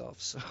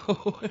myself. So.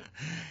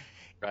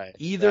 Right.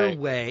 Either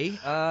way,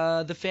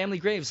 The Family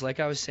Graves, like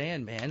I was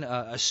saying, man,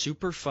 a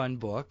super fun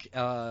book.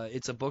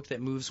 It's a book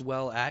that moves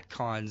well at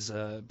cons,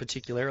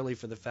 particularly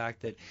for the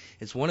fact that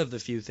it's one of the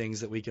few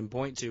things that we can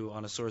point to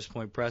on a Source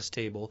Point Press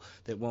table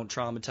that won't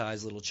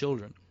traumatize little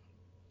children.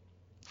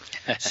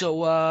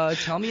 So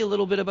tell me a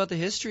little bit about the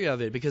history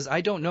of it, because I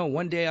don't know.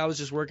 One day I was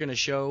just working a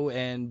show,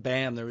 and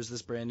bam, there was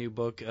this brand new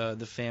book,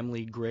 The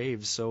Family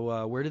Graves.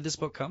 So where did this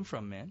book come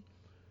from, man?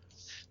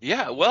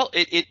 Yeah, well,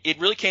 it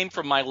really came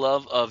from my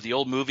love of the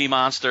old movie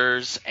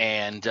monsters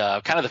and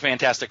kind of the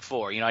Fantastic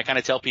Four. You know, I kind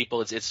of tell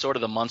people it's sort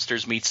of the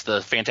Munsters meets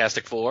the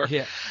Fantastic Four.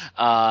 Yeah.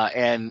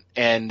 And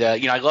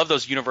you know, I love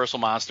those Universal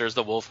monsters,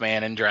 the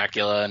Wolfman and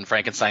Dracula and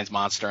Frankenstein's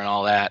monster and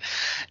all that.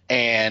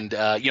 And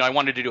you know, I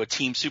wanted to do a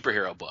team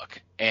superhero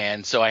book.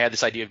 And so I had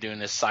this idea of doing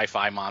this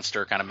sci-fi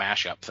monster kind of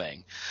mashup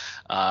thing.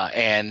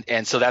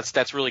 And so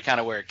that's really kind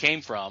of where it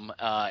came from.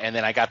 And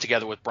then I got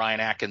together with Brian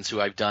Atkins, who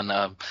I've done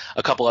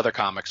a couple other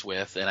comics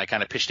with, and I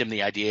kind of pitched him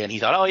the idea, and he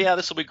thought, oh yeah,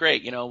 this will be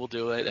great, you know, we'll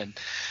do it.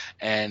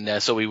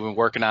 And so we were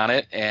working on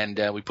it, and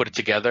we put it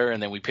together,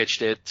 and then we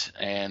pitched it,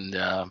 and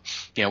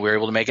you know, we were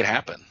able to make it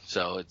happen.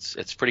 So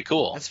it's pretty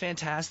cool. That's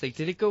fantastic.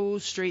 Did it go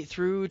straight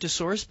through to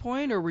Source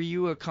Point, or were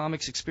you a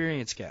Comics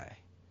Experience guy?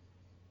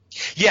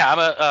 Yeah,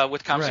 I'm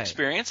with Comics Right.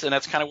 Experience, and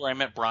that's kind of where I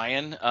met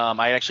Brian.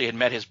 I actually had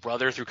met his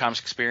brother through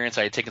Comics Experience.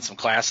 I had taken some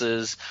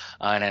classes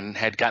and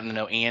had gotten to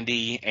know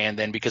Andy, and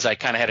then because I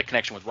kind of had a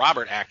connection with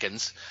Robert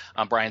Atkins,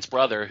 Brian's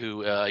brother,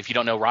 who, if you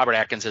don't know, Robert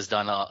Atkins has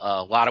done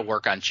a lot of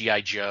work on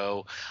G.I.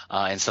 Joe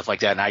and stuff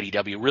like that in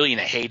IDW, really in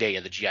the heyday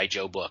of the G.I.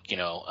 Joe book. You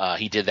know,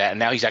 he did that, and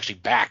now he's actually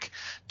back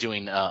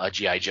doing a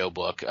G.I. Joe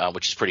book,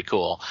 which is pretty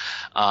cool.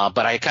 But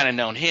I had kind of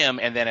known him,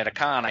 and then at a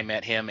con I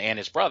met him and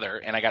his brother,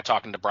 and I got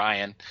talking to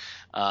Brian.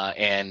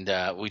 And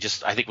I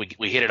think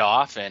we hit it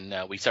off,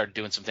 and we started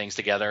doing some things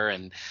together,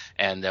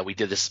 and we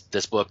did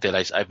this book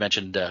that I've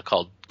mentioned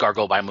called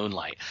Gargoyle by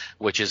Moonlight,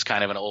 which is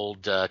kind of an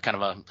old kind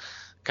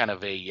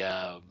of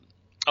a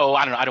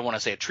I don't know, I don't want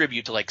to say a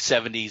tribute to like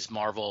 70s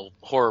Marvel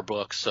horror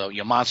books, so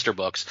monster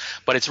books,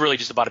 but it's really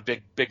just about a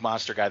big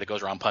monster guy that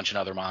goes around punching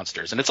other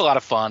monsters, and it's a lot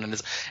of fun, and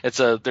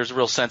there's a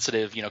real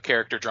sensitive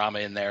character drama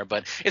in there,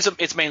 but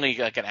it's mainly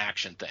like an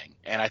action thing,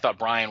 and I thought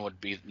Brian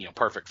would be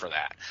perfect for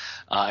that,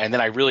 and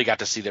then I really got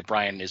to see that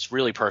Brian is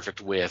really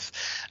perfect with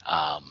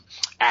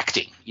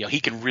acting. He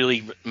can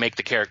really make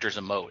the characters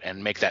emote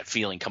and make that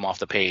feeling come off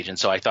the page, and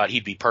so I thought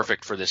he'd be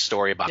perfect for this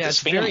story about this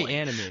family. It's very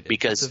animated.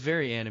 Because it's a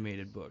very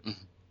animated book.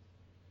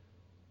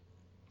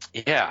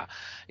 Yeah,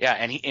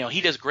 and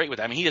he does great with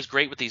that. I mean, he does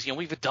great with these.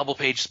 We've got double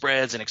page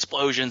spreads and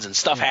explosions and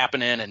stuff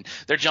happening, and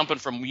they're jumping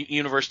from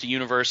universe to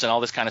universe and all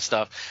this kind of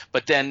stuff.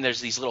 But then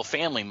there's these little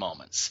family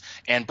moments,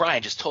 and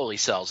Brian just totally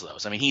sells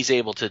those. I mean, he's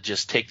able to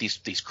just take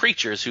these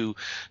creatures who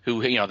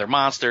they're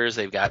monsters.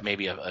 They've got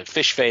maybe a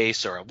fish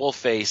face or a wolf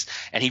face,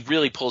 and he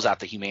really pulls out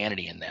the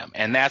humanity in them.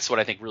 And that's what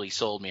I think really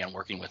sold me on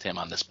working with him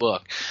on this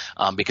book,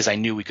 because I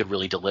knew we could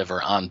really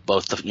deliver on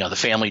both the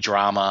family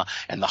drama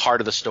and the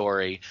heart of the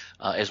story,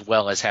 as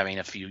well as having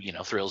a few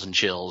thrills and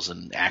chills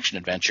and action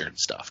adventure and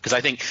stuff. Because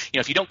I think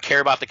if you don't care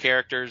about the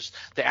characters,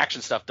 the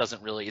action stuff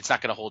it's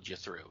not going to hold you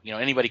through.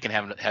 Anybody can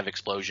have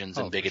explosions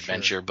and big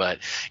adventure, sure. But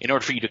in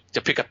order for you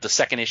to pick up the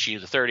second issue,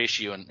 the third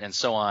issue, and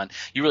so on,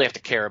 you really have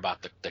to care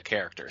about the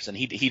characters. And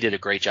he did a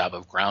great job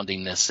of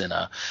grounding this in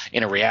a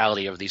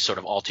reality of these sort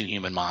of all too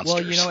human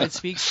monsters. Well, it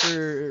speaks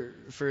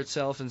for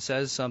itself and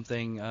says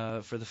something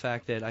for the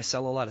fact that I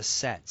sell a lot of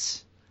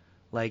sets.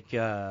 Like,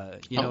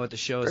 at the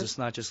shows, it's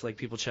not just like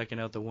people checking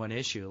out the one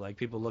issue. Like,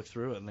 people look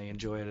through it and they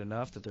enjoy it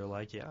enough that they're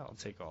like, yeah, I'll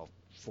take all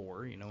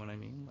 4. You know what I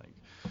mean? Like,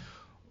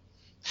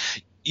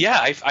 yeah,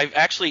 I've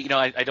actually,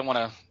 I don't want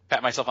to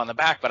pat myself on the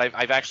back, but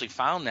I've actually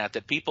found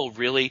that people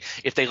really,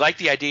 if they like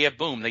the idea,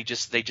 boom, they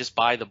just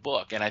buy the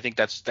book. And I think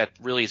that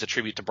really is a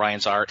tribute to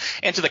Brian's art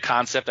and to the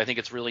concept. I think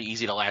it's really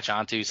easy to latch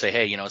onto, say,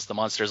 hey, it's the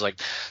monsters like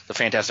the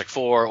Fantastic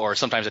Four, or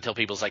sometimes I tell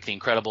people it's like the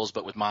Incredibles,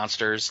 but with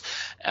monsters.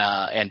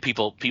 And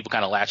people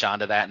kind of latch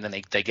onto that, and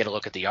then they get a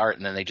look at the art,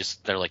 and then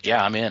they're like,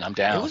 yeah, I'm in, I'm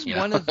down. It was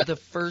one of the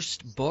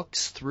first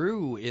books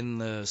through in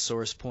the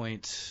Source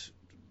Point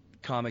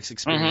Comics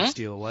Experience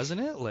deal,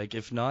 wasn't it? Like,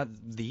 if not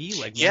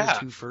one or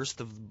two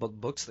first of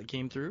books that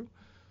came through.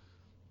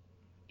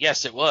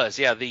 Yes, it was.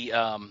 Yeah, the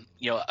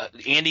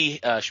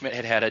Andy Schmidt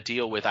had a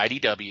deal with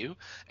IDW,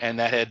 and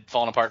that had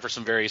fallen apart for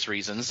some various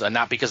reasons.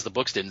 Not because the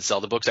books didn't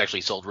sell; the books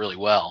actually sold really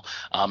well.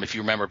 If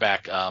you remember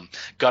back,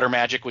 Gutter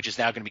Magic, which is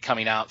now going to be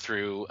coming out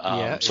through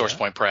Source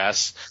Point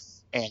Press,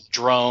 and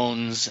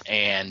Drones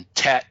and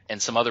Tet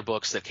and some other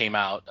books that came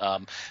out,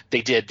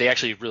 they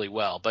actually did really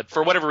well. But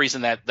for whatever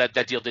reason,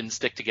 that deal didn't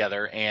stick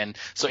together, and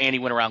so Andy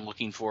went around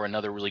looking for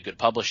another really good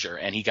publisher,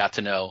 and he got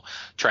to know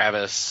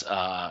Travis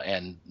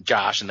and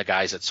Josh and the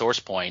guys at Source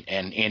Point,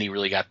 and Andy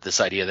really got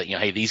this idea that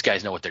hey, these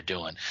guys know what they're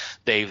doing.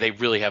 They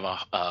really have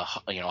a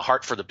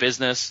heart for the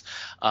business,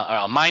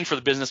 a mind for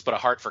the business, but a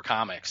heart for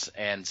comics,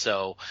 and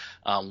so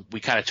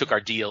we kind of took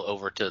our deal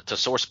over to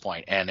Source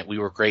Point, and we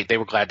were great. They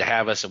were glad to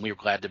have us, and we were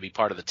glad to be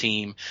part of the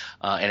team,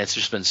 and it's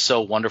just been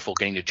so wonderful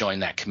getting to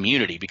join that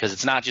community, because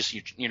it's not just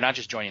you're not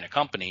just joining a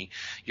company,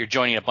 you're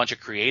joining a bunch of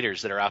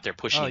creators that are out there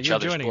pushing each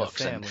other's books. You're joining a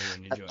family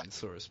when you join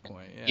Source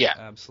Point. Yeah,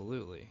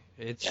 absolutely.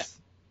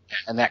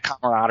 And that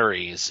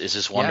camaraderie is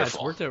just wonderful. Yeah,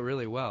 it's worked out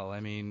really well.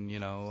 I mean,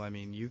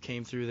 you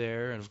came through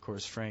there, and of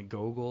course Frank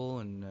Gogol,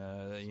 and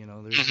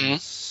there's some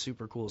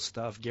super cool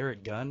stuff.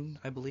 Garrett Gunn,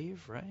 I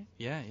believe, right?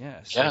 Yeah.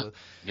 So,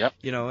 yep.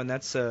 And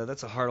that's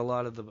a heart of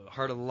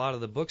a lot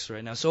of the books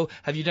right now. So,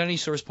 have you done any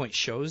Source Point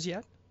shows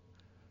yet?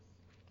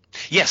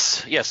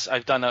 Yes.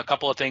 I've done a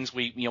couple of things.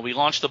 We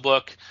launched the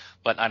book,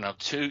 but I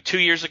don't know, 2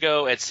 years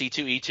ago at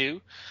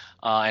C2E2.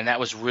 And that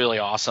was really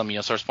awesome.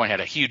 Source Point had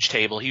a huge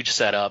table, huge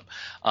setup,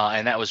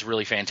 and that was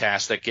really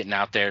fantastic, getting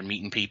out there and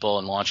meeting people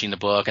and launching the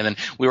book. And then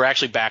we were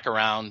actually back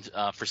around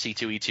for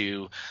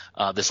C2E2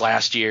 this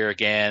last year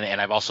again,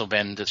 and I've also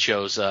been to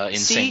shows in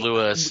St.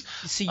 Louis.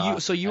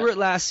 So you were at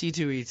last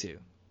C2E2.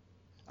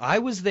 I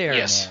was there,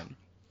 yes. Man.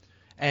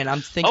 And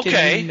I'm thinking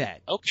we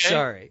met. Okay.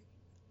 Sorry.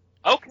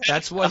 Okay.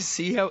 That's why,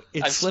 see how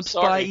it slips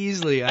by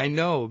easily. I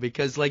know,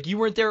 because you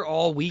weren't there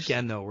all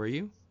weekend though, were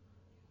you?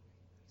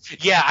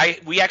 Yeah,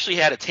 we actually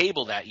had a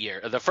table that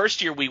year. The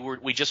first year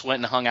we just went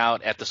and hung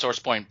out at the Source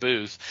Point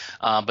booth,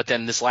 but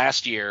then this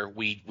last year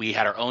we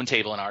had our own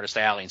table in Artist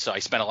Alley, and so I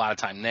spent a lot of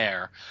time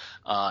there.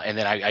 And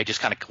then I just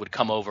kind of would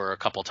come over a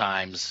couple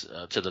times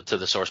to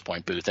the Source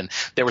Point booth, and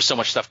there was so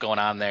much stuff going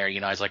on there.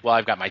 I was like, well,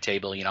 I've got my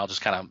table, I'll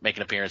just kind of make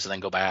an appearance and then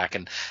go back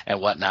and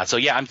whatnot. So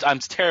yeah, I'm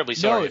terribly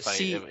sorry if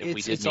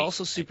we did. It's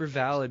also super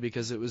valid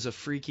because it was a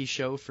freaky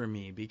show for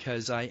me,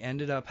 because I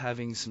ended up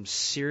having some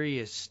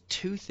serious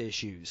tooth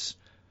issues.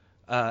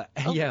 At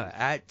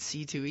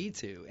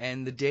C2E2,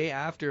 and the day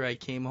after I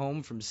came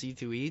home from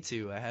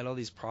C2E2, I had all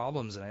these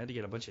problems, and I had to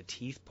get a bunch of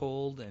teeth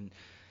pulled, and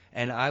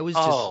And I was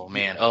just, Oh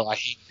man, I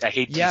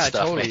hate yeah, this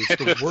stuff, totally. man.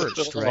 It's the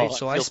worst, right?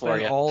 So I feel for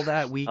spent ya. all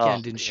that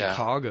weekend in yeah.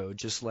 Chicago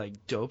just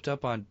like doped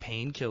up on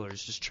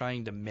painkillers, just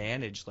trying to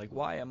manage, like,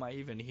 why am I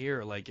even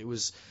here? Like, it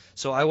was,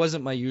 so I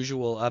wasn't my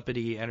usual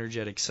uppity,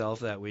 energetic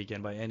self that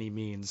weekend by any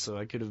means, so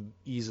I could have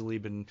easily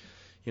been,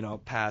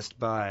 passed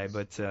by.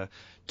 But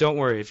don't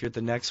worry, if you're at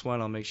the next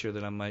one, I'll make sure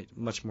that I'm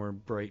much more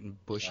bright and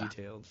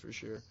bushy-tailed for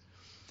sure.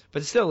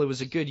 But still, it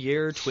was a good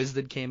year.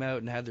 Twisted came out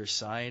and had their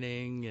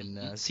signing, and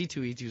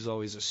C2E2 is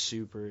always a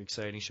super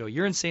exciting show.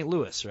 You're in St.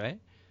 Louis, right?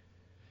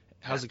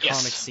 How's the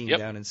comic scene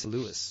down in St.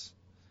 Louis?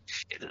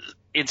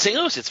 In St.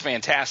 Louis, it's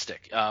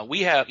fantastic.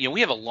 We have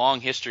a long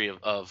history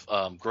of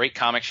great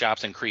comic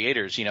shops and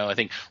creators. I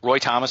think Roy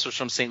Thomas was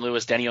from St.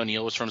 Louis, Denny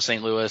O'Neil was from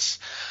St. Louis.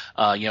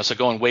 So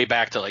going way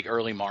back to like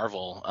early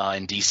Marvel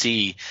in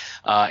DC,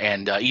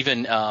 and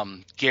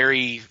even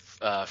Gary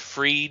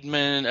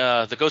Friedman,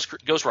 the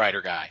Ghost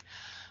Rider guy.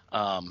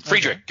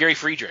 Gary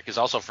Friedrich is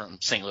also from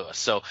St. Louis.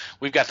 So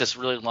we've got this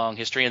really long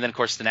history. And then, of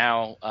course,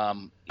 now,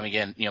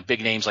 again,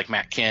 big names like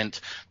Matt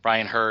Kent,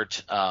 Brian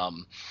Hurt,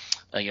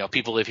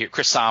 people live here,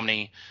 Chris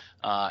Somney.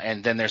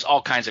 And then there's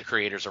all kinds of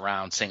creators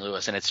around St.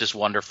 Louis, and it's just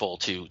wonderful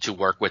to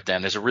work with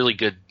them. There's a really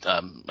good,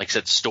 like I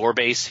said, store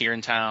base here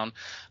in town.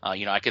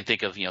 I can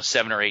think of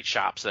 7 or 8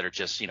 shops that are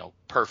just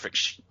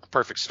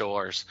perfect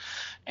stores,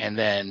 and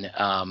then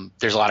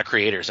there's a lot of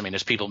creators. I mean,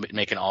 there's people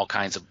making all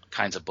kinds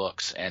of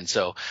books, and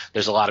so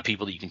there's a lot of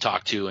people that you can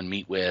talk to and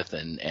meet with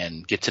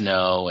and get to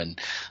know, and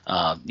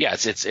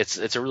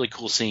it's a really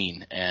cool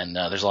scene, and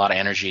there's a lot of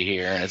energy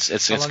here, and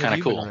it's kind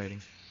of cool.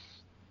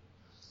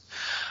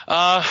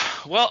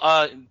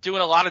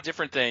 Doing a lot of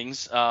different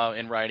things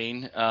in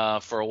writing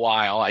for a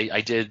while.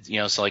 I did,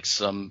 so like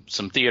some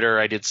theater.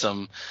 I did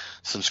some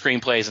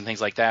screenplays and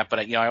things like that. But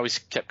I always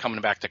kept coming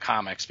back to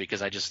comics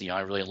because I just,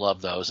 I really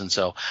love those. And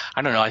so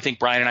I don't know. I think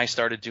Brian and I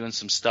started doing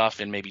some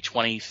stuff in maybe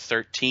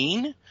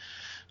 2013,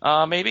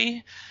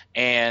 maybe.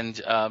 And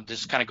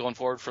just kind of going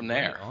forward from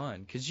there. Right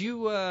on, because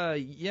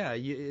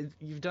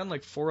you've done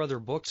like 4 other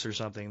books or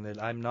something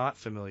that I'm not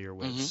familiar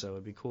with. Mm-hmm. So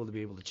it'd be cool to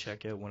be able to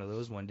check out one of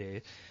those one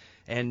day.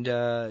 And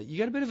you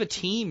got a bit of a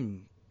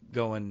team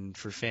going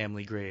for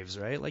Family Graves,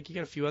 right? Like you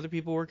got a few other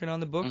people working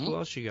on the book. Mm-hmm. Who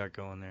else you got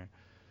going there?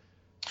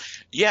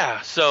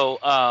 Yeah, so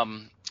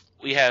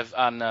we have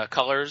on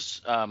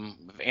colors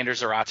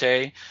Anders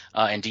Zarate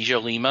and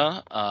Dijo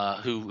Lima,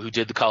 who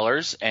did the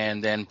colors,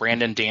 and then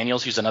Brandon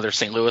Daniels, who's another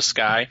St. Louis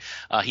guy.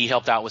 He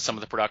helped out with some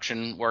of the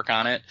production work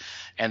on it.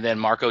 And then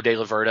Marco De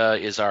La Verda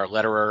is our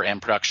letterer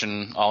and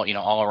production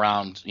all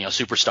around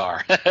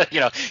superstar.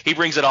 He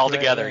brings it all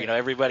together. Right.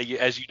 Everybody,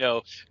 as you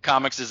know,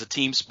 comics is a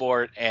team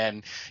sport,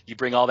 and you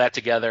bring all that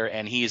together.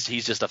 And he's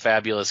just a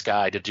fabulous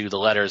guy to do the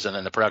letters and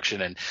then the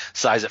production and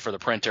size it for the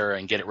printer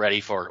and get it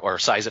ready or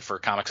size it for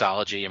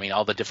Comixology. I mean,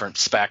 all the different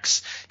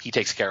specs. He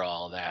takes care of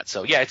all of that.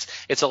 So yeah,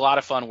 it's a lot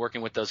of fun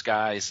working with those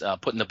guys,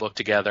 putting the book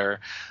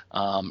together.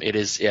 It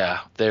is,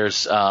 yeah.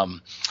 There's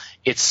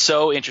it's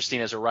so interesting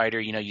as a writer.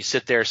 You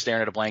sit there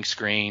staring at a blank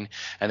screen,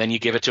 and then you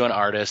give it to an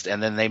artist,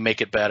 and then they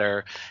make it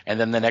better, and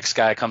then the next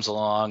guy comes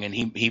along and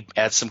he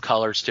adds some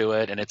colors to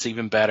it, and it's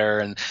even better,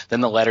 and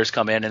then the letters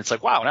come in, and it's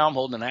like, wow, now I'm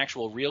holding an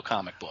actual real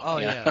comic book. Oh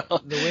yeah,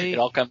 the way it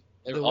all comes.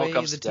 The way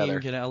the team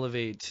can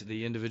elevate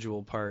the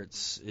individual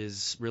parts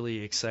is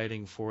really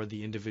exciting for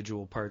the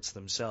individual parts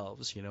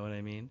themselves. You know what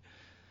I mean?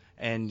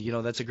 And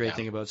that's a great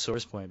thing about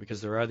SourcePoint,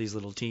 because there are these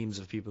little teams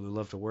of people who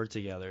love to work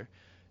together,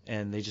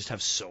 and they just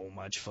have so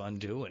much fun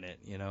doing it,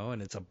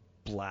 and it's a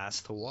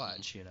blast to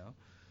watch,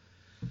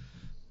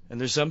 And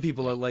there's some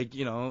people that like,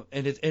 and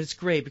it's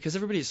great because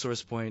everybody at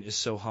SourcePoint is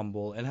so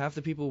humble, and half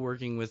the people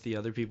working with the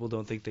other people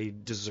don't think they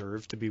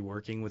deserve to be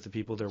working with the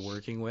people they're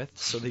working with,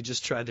 so they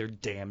just try their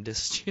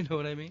damnedest, you know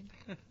what I mean?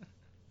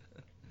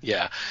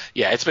 Yeah,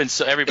 it's been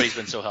everybody's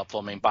been so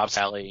helpful. I mean, Bob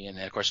Sally, and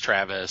of course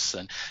Travis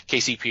and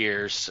Casey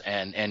Pierce,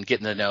 and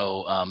getting to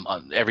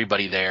know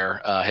everybody there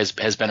has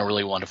been a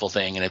really wonderful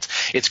thing, and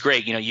it's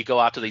great. You go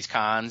out to these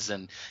cons,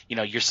 and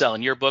you're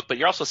selling your book, but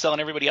you're also selling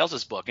everybody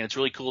else's book, and it's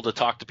really cool to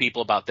talk to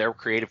people about their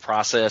creative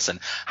process and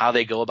how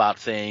they go about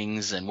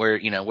things, and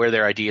where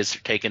their ideas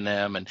are taking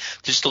them, and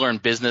just to learn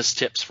business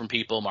tips from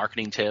people,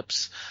 marketing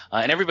tips,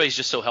 and everybody's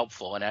just so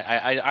helpful. And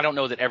I don't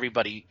know that every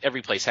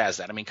place has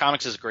that. I mean,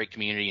 comics is a great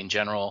community in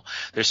general.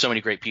 There's so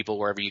many great people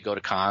wherever you go to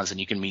cons, and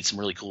you can meet some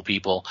really cool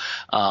people.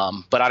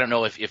 But I don't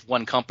know if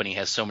one company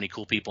has so many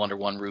cool people under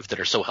one roof that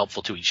are so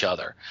helpful to each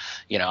other.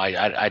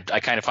 I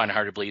kind of find it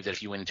hard to believe that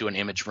if you went into an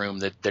image room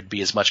that there'd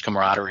be as much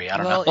camaraderie. I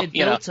don't know. Well, it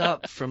built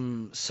up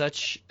from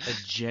such a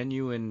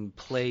genuine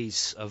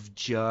place of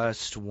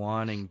just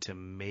wanting to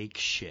make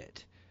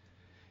shit.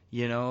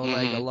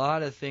 Like a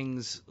lot of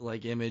things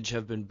like Image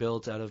have been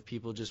built out of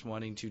people just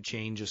wanting to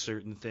change a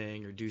certain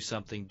thing or do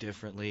something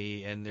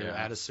differently, and they're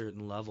at a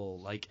certain level.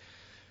 Like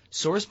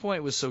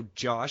SourcePoint was so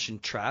Josh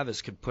and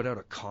Travis could put out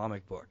a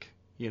comic book.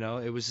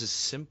 It was as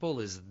simple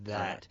as that.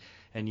 Right.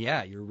 And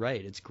yeah, you're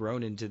right. It's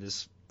grown into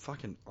this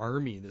fucking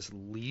army, this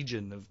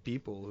legion of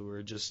people who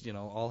are just,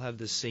 all have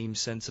the same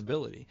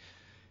sensibility.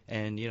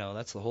 And,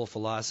 that's the whole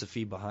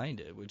philosophy behind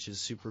it, which is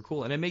super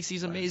cool. And it makes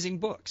these amazing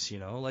books,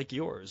 like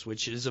yours,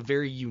 which is a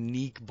very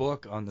unique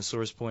book on the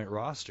Source Point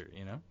roster,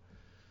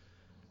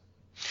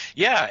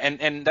 Yeah,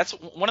 and that's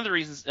one of the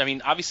reasons. I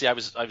mean, obviously, I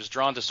was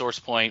drawn to Source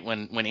Point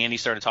when Andy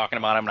started talking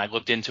about him, and I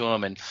looked into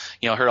him, and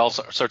heard all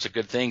sorts of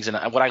good things.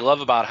 And what I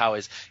love about how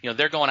is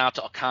they're going out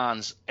to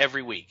cons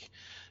every week.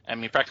 I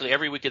mean, practically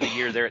every week of the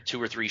year they're at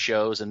 2 or 3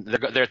 shows, and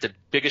they're at the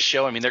biggest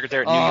show. I mean, they're at New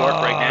York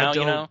right now.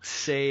 Don't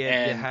say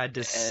it. You had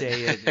to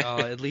say it.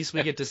 At least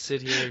we get to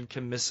sit here and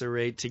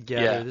commiserate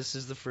together. Yeah. This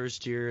is the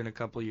first year in a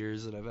couple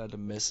years that I've had to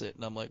miss it,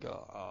 and I'm like,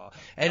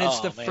 And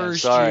it's the man,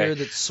 first sorry. year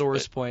that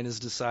Source Point has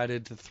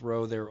decided to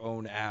throw their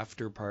own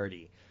after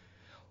party.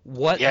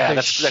 What Yeah, the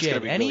that's shit? gonna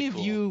be Any really of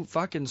cool. you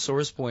fucking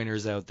Source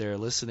Pointers out there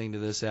listening to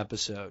this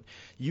episode,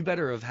 you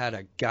better have had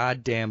a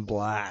goddamn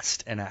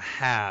blast and a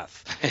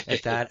half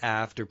at that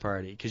after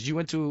party, because you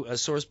went to a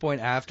Source Point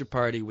after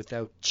party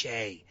without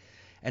Jay,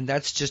 and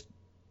that's just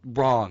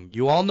wrong.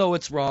 You all know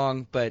it's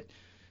wrong, but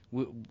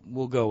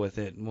we'll go with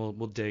it and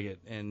we'll dig it.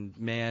 And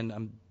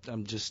man,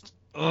 I'm just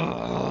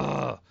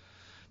ugh.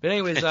 But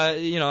anyways,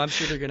 I'm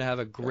sure they're gonna have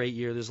a great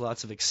year. There's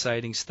lots of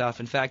exciting stuff.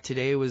 In fact,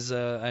 today was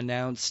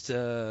announced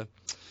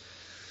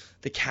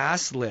the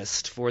cast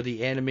list for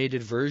the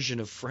animated version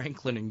of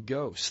Franklin and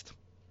Ghost.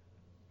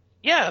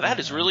 Yeah, that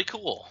is really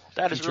cool.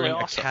 That is really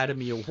Featuring awesome.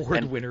 Academy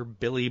Award winner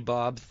Billy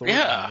Bob Thornton.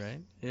 Yeah.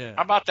 Right? Yeah.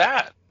 How about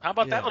that? How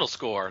about Yeah. that little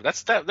score?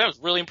 That was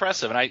really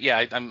impressive,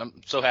 and I'm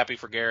so happy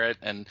for Garrett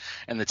and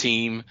the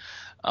team.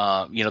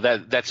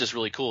 That's just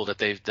really cool that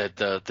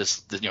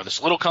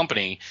this little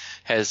company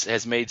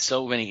has made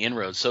so many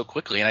inroads so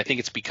quickly, and I think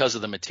it's because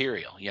of the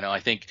material.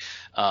 I think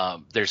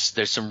there's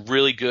some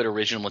really good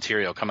original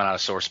material coming out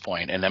of Source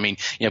Point, and I mean,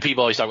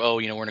 people always talk,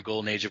 we're in a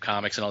golden age of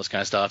comics and all this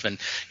kind of stuff, and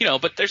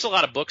but there's a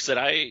lot of books that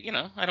I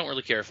don't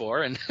really care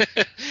for, and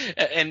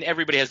and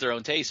everybody has their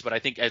own taste, but I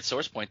think at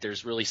Source Point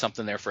there's really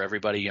something there for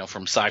everybody,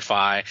 from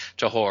sci-fi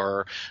to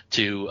horror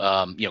to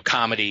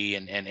comedy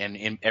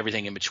and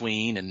everything in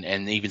between,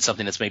 and even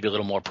something that's maybe a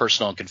little more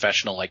personal and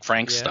confessional like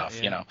Frank's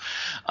stuff,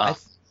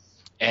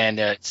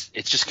 and it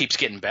just keeps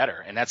getting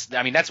better. And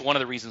that's one of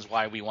the reasons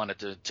why we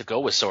wanted to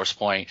go with Source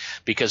Point,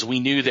 because we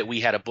knew that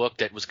we had a book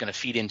that was going to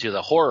feed into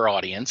the horror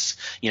audience,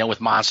 with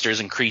monsters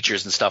and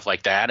creatures and stuff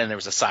like that. And there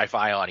was a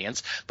sci-fi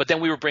audience, but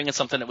then we were bringing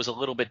something that was a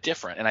little bit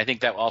different. And I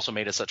think that also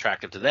made us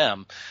attractive to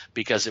them,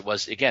 because it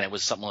was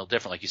something a little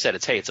different. Like you said,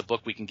 it's a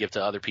book we can give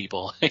to other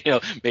people,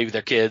 maybe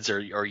their kids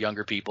or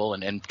younger people,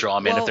 and draw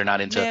them in if they're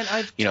not into, man,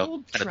 I've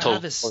told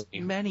Travis total.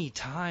 many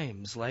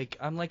times,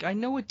 I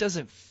know it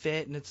doesn't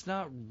fit and it's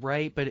not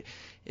right, but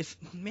if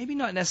maybe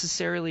not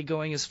necessarily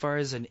going as far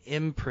as an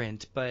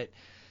imprint, but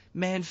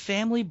man,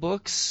 family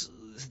books,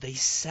 they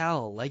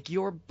sell. Like,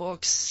 your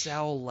books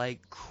sell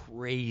like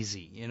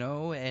crazy,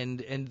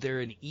 and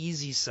they're an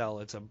easy sell.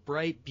 It's a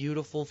bright,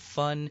 beautiful,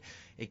 fun,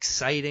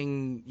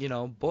 exciting,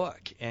 book,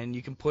 and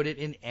you can put it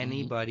in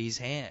anybody's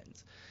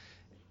hands.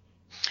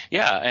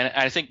 Yeah, and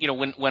I think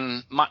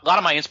when a lot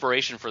of my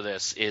inspiration for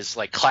this is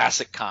like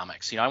classic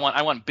comics. I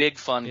want big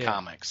fun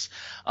comics.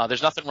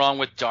 There's nothing wrong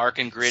with dark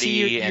and gritty.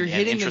 See, you're and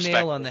hitting the introspective.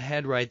 nail on the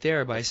head right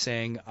there by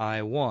saying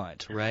I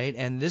want, right?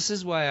 And this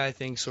is why I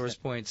think Source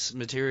Point's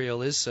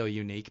material is so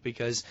unique,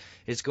 because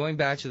it's going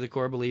back to the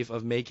core belief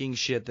of making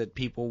shit that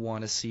people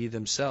want to see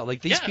themselves.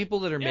 Like, these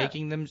people that are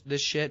making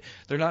this shit,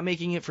 they're not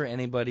making it for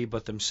anybody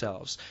but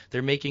themselves.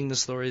 They're making the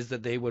stories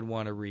that they would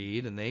want to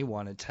read and they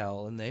want to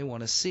tell and they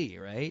want to see,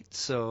 right?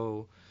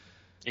 So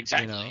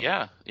exactly,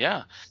 yeah,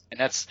 and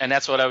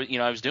that's what I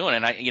was doing,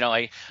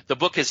 and the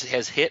book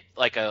has hit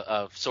like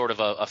a sort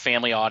of a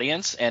family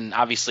audience, and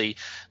obviously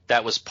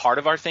that was part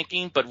of our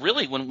thinking. But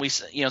really, when we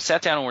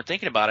sat down and we're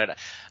thinking about it,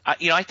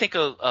 I think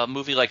a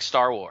movie like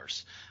Star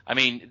Wars. I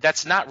mean,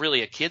 that's not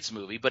really a kid's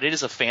movie, but it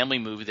is a family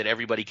movie that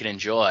everybody can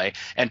enjoy,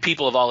 and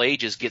people of all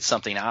ages get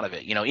something out of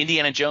it.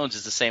 Indiana Jones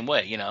is the same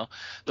way.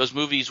 Those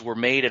movies were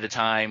made at a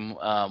time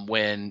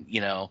when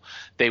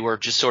they were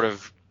just sort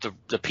of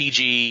the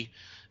PG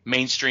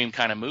mainstream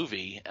kind of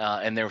movie,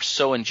 and they're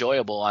so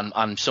enjoyable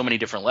on so many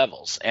different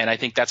levels. And I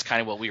think that's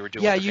kind of what we were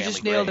doing. Yeah, with you Family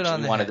just nailed Graves. it on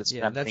We the wanted head. this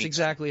Yeah, kind of that's thing.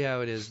 exactly how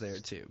it is there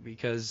too,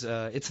 because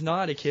it's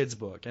not a kid's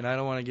book, and I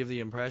don't want to give the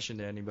impression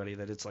to anybody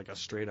that it's like a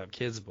straight up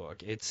kid's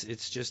book. It's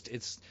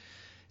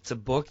a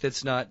book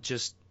that's not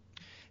just.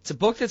 It's a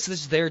book that's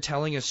just there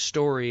telling a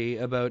story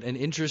about an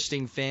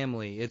interesting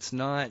family. It's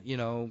not,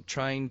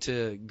 trying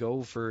to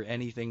go for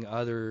anything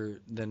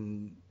other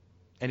than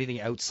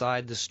anything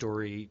outside the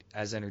story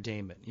as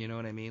entertainment. You know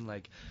what I mean?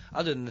 Like,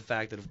 other than the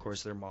fact that, of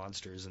course, they're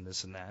monsters and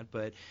this and that,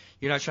 but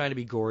you're not trying to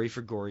be gory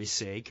for gory's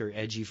sake or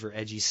edgy for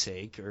edgy's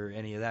sake or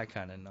any of that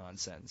kind of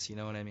nonsense. You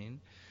know what I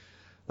mean?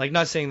 Like,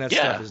 not saying that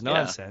stuff is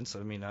nonsense. I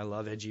mean, I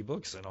love edgy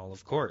books and all,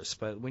 of course,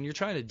 but when you're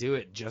trying to do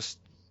it just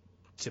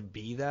to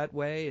be that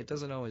way, it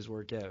doesn't always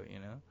work out,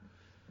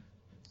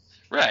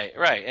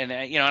 Right, and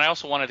and I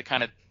also wanted to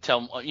kind of tell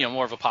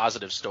more of a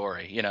positive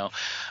story.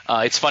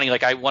 It's funny,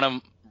 like one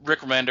of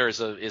Rick Remender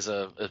is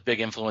a big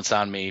influence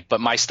on me,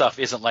 but my stuff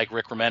isn't like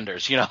Rick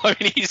Remender's. I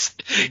mean, he's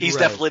Right.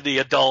 definitely the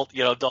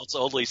adults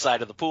only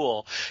side of the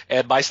pool,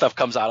 and my stuff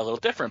comes out a little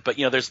different. But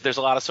there's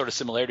a lot of sort of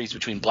similarities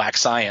between Black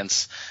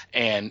Science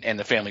and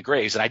the Family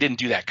Graves, and I didn't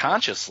do that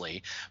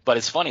consciously. But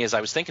it's funny, as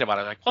I was thinking about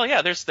it, like, well,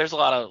 yeah, there's a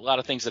lot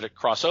of things that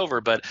cross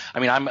over. But I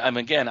mean,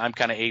 I'm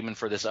kind of aiming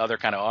for this other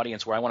kind of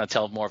audience where I want to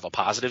tell more of a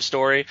positive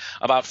story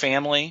about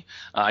family.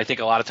 I think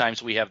a lot of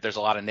times there's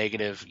a lot of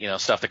negative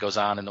stuff that goes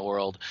on in the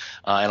world.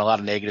 And a lot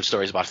of negative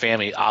stories about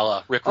family, a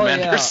la Rick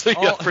Remender's.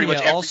 Pretty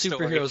much all every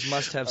superheroes story.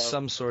 must have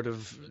some sort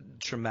of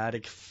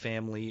traumatic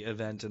family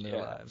event in their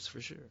lives,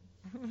 for sure.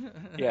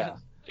 Yeah.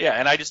 Yeah,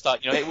 and I just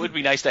thought, it would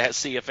be nice to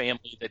see a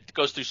family that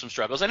goes through some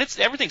struggles, and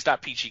everything's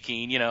not peachy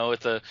keen,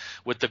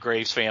 with the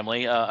Graves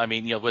family. I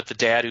mean, with the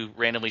dad who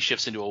randomly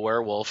shifts into a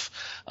werewolf,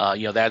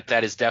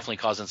 that is definitely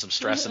causing some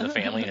stress in the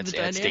family, and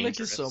the it's dynamic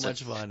dangerous. is so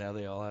much fun how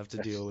they all have to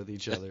deal with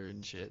each other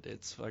and shit.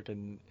 It's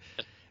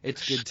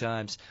good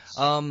times.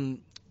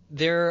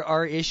 There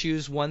are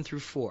issues 1 through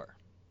 4.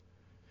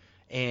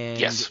 And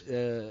Yes.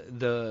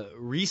 The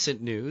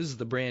recent news,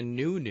 the brand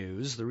new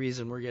news, the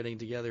reason we're getting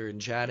together and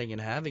chatting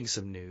and having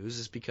some news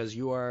is because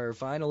you are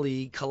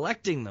finally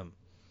collecting them.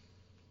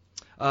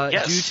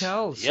 Yes. Do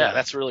tell. Yeah, sir.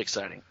 that's really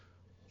exciting.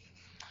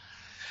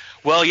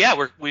 Well,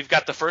 yeah, we've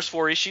got the first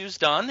 4 issues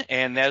done,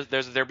 and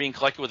they're being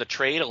collected with a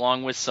trade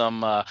along with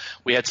some.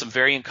 We had some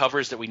variant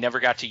covers that we never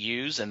got to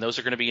use, and those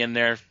are going to be in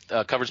there.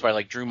 Covers by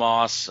like Drew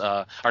Moss,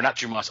 or not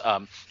Drew Moss.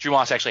 Drew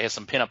Moss actually has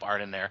some pinup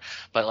art in there,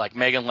 but like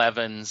Megan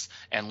Levins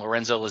and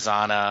Lorenzo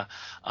Lozana.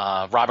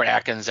 Robert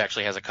Atkins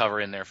actually has a cover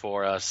in there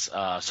for us.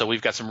 So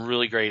we've got some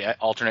really great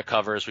alternate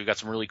covers. We've got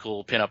some really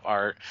cool pinup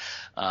art,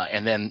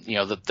 and then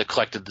the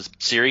collected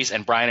series.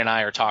 And Brian and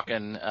I are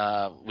talking.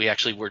 We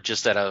actually were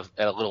just at a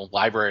little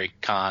library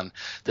con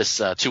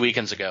this 2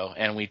 weekends ago,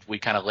 and we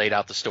kind of laid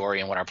out the story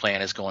and what our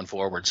plan is going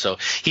forward. So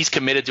he's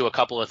committed to a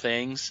couple of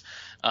things,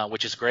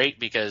 which is great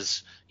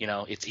because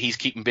he's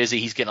keeping busy.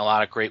 He's getting a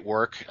lot of great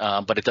work,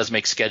 but it does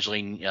make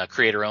scheduling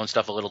creator-owned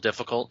stuff a little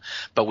difficult.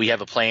 But we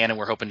have a plan, and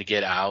we're hoping to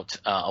get out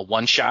a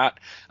one-shot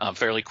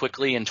fairly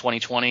quickly in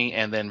 2020,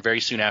 and then very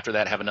soon after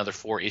that have another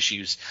 4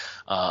 issues,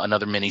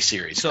 another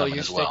mini-series So coming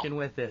you're as well. sticking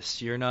with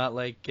this. You're not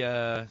like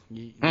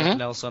nothing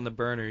else on the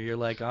burner. You're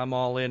like, I'm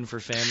all in for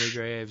Family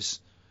Graves.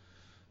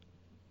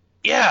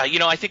 Yeah,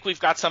 I think we've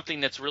got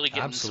something that's really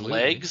getting Absolutely. some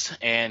legs,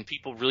 and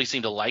people really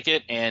seem to like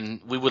it. And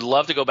we would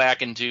love to go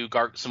back and do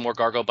some more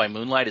Gargoyle by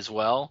Moonlight as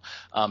well,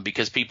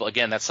 because people,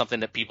 again, that's something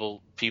that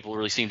people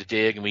really seem to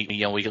dig. And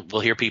we'll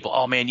hear people,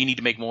 oh man, you need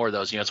to make more of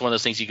those. It's one of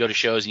those things you go to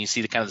shows and you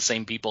see the kind of the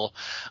same people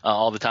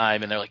all the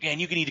time, and they're like, man,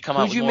 you need to come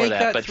out with more of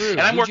that.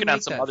 And I'm working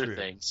on some other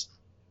things.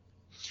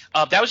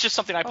 That was just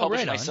something I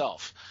published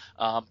myself.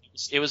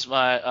 It was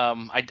my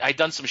I'd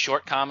done some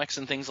short comics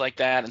and things like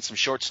that, and some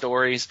short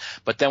stories.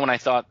 But then when I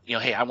thought,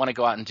 hey, I want to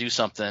go out and do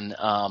something,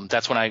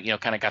 that's when I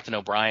kind of got to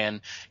know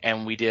Brian,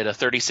 and we did a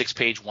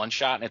 36-page one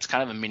shot, and it's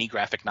kind of a mini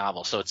graphic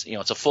novel. So it's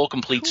it's a full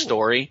complete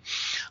story,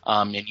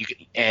 and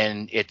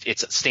it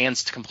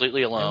stands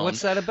completely alone. And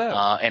what's that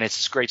about? And it's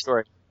this great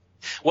story.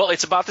 Well,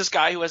 it's about this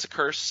guy who has a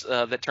curse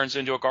that turns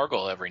into a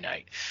gargoyle every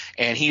night,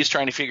 and he is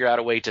trying to figure out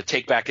a way to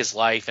take back his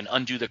life and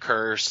undo the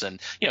curse.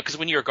 And because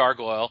when you're a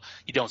gargoyle,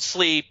 you don't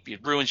sleep,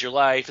 it ruins your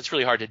life. It's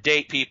really hard to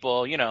date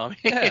people. You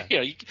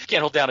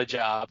can't hold down a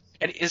job,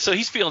 and so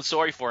he's feeling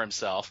sorry for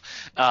himself,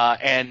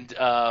 and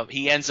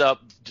he ends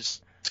up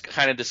just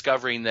kind of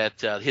discovering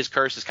that his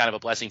curse is kind of a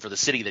blessing for the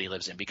city that he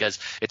lives in, because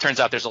it turns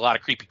out there's a lot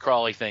of creepy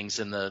crawly things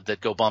that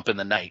go bump in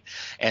the night,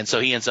 and so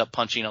he ends up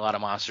punching a lot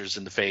of monsters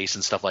in the face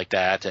and stuff like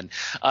that. And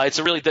it's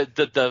a really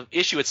the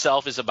issue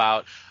itself is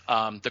about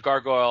the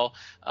gargoyle.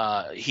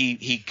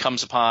 He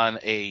comes upon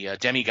a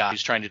demigod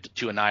who's trying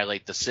to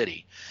annihilate the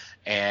city,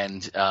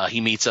 and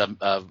he meets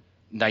a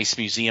nice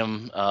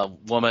museum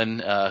woman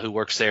who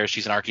works there.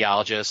 She's an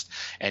archaeologist,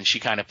 and she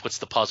kind of puts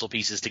the puzzle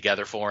pieces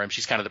together for him.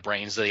 She's kind of the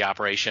brains of the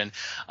operation.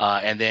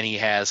 And then he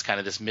has kind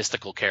of this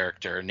mystical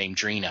character named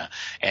Drina,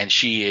 and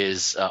she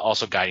is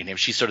also guiding him.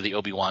 She's sort of the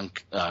Obi-Wan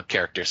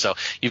character. So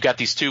you've got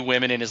these 2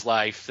 women in his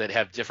life that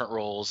have different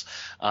roles,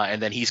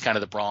 and then he's kind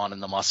of the brawn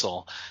and the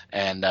muscle.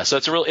 And so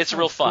it's a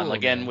real fun. Cool,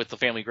 again, man. with the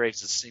Family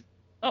Graves, it's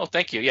oh,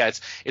 thank you. Yeah,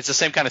 it's the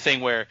same kind of thing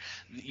where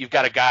you've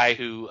got a guy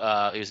who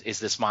is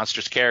this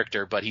monstrous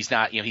character, but he's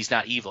not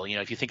evil.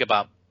 If you think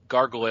about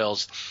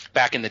gargoyles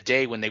back in the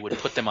day when they would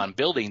put them on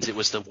buildings, it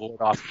was to ward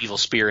off evil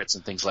spirits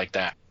and things like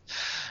that.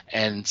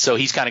 And so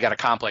he's kind of got a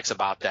complex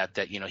about that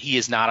he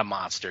is not a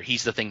monster.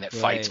 He's the thing that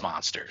fights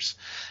monsters.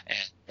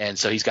 And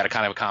so he's got a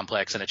kind of a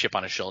complex and a chip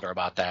on his shoulder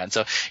about that. And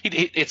so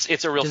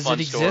it's a real Does fun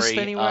it exist story.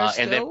 anywhere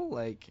And then,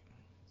 still?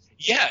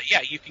 yeah,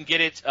 you can get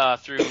it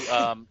through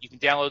you can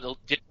download it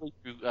digitally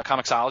through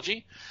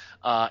Comixology,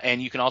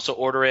 and you can also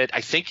order it. I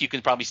think you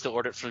can probably still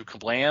order it through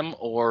Kablam,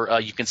 or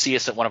you can see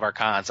us at one of our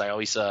cons. I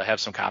always have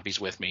some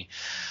copies with me,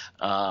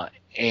 or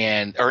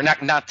not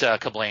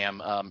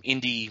Kablam,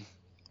 Indie,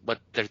 but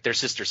their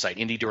sister site,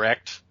 Indie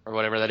Direct or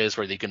whatever that is,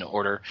 where they can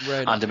order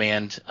on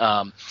demand.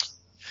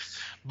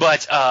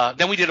 But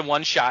then we did a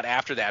one shot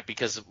after that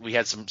because we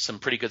had some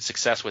pretty good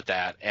success with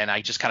that, and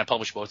I just kind of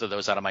published both of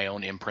those out of my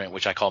own imprint,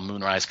 which I call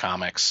Moonrise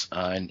Comics.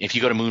 And if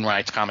you go to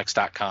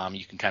moonrisecomics.com,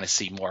 you can kind of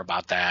see more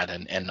about that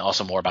and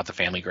also more about the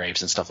family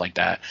graves and stuff like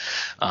that.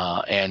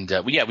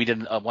 We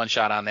did a one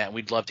shot on that. And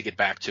we'd love to get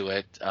back to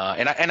it.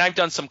 And I've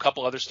done some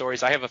couple other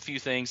stories. I have a few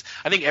things.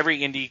 I think every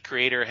indie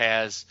creator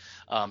has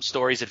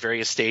stories at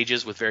various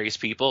stages with various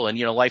people, and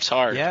life's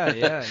hard.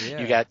 Yeah.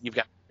 You've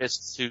got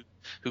artists who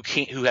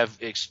have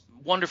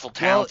wonderful,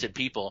 talented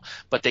people,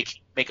 but they can't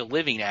make a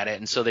living at it,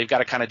 and so they've got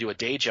to kind of do a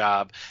day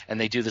job, and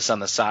they do this on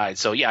the side.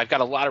 So yeah, I've got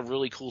a lot of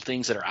really cool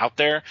things that are out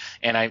there,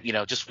 and I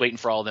just waiting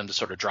for all of them to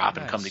sort of drop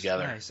and come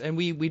together. Nice. And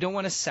we don't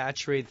want to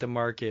saturate the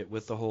market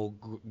with the whole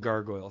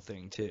gargoyle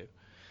thing too.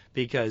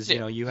 Because,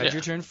 you had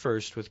your turn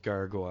first with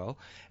Gargoyle,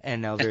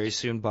 and now very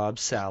soon Bob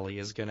Sally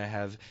is going to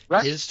have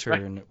his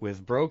turn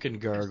with Broken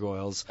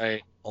Gargoyles.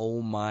 Right.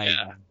 Oh, my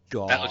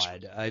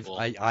God. Cool.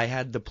 I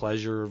had the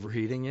pleasure of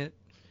reading it,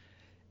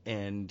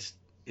 and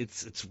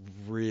it's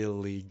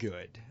really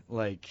good.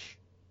 Like,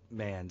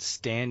 man,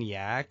 Stan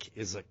Yak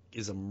is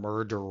a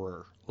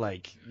murderer.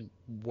 Like,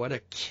 what a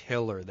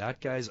killer.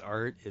 That guy's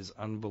art is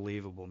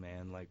unbelievable,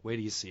 man. Like, wait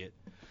till you see it.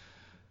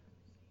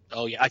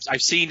 Oh yeah,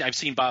 I've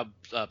seen Bob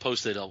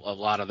posted a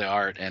lot of the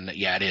art, and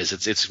yeah, it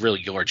is. It's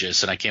really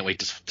gorgeous, and I can't wait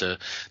to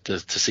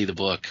see the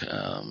book.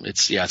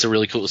 It's a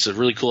really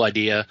cool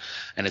idea,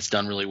 and it's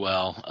done really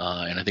well.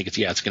 And I think it's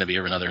going to be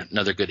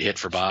another good hit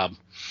for Bob.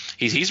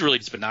 He's really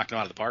just been knocking them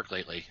out of the park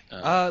lately.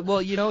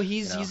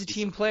 He's a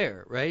team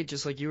player, right?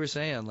 Just like you were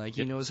saying, like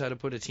he knows how to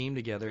put a team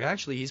together.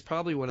 Actually, he's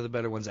probably one of the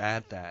better ones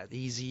at that.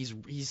 He's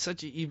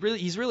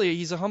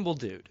a humble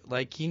dude.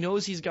 Like he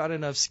knows he's got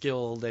enough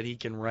skill that he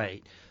can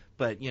write.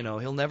 But,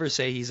 he'll never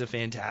say he's a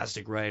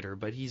fantastic writer,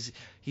 but he's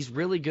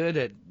really good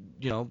at,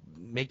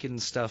 making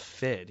stuff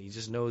fit. He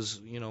just knows,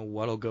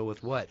 what'll go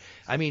with what.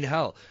 I mean,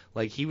 hell,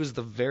 like he was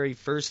the very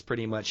first,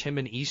 pretty much, him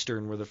and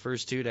Eastern were the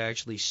first two to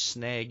actually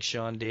snag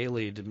Sean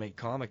Daly to make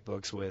comic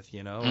books with,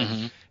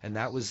 Mm-hmm. and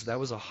that was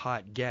a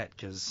hot get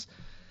because,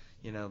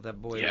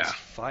 that boy was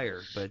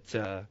fire.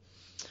 But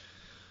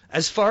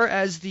as far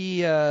as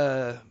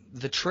the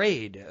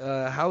trade,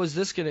 how is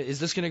this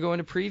gonna go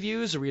into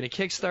previews? Are we gonna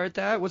kickstart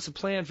that? What's the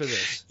plan for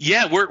this?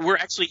 Yeah, we're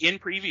actually in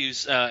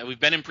previews. We've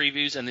been in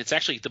previews, and it's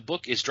actually the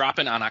book is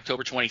dropping on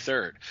October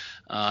 23rd.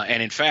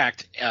 And in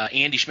fact,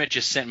 Andy Schmidt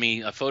just sent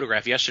me a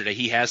photograph yesterday.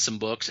 He has some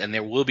books, and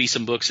there will be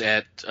some books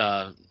at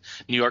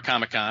New York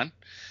Comic Con.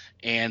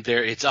 And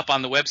it's up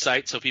on the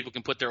website, so people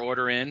can put their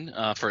order in.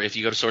 For if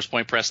you go to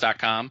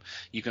sourcepointpress.com,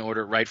 you can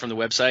order it right from the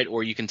website,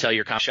 or you can tell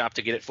your comic shop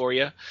to get it for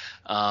you.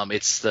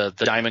 It's the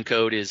diamond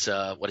code is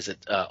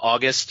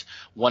August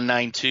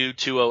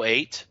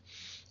 192208,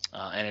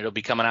 and it'll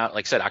be coming out,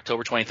 like I said,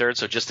 October 23rd.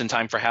 So just in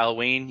time for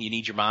Halloween. You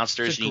need your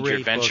monsters, you need your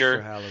adventure.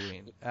 Book for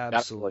Halloween,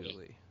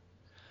 absolutely.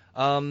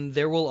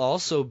 There will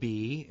also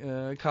be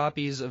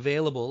copies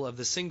available of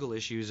the single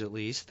issues, at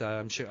least.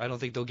 I'm sure. I don't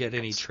think they'll get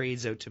any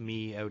trades out to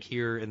me out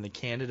here in the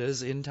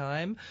Canadas in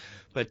time,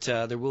 but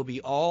there will be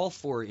all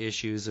 4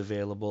 issues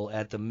available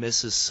at the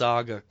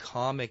Mississauga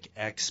Comic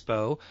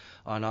Expo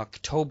on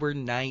October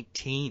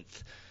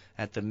 19th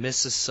at the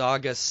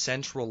Mississauga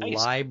Central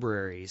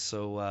Library.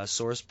 So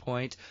Source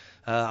Point.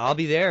 I'll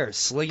be there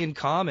slinging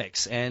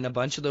comics, and a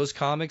bunch of those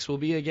comics will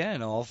be,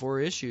 again, all 4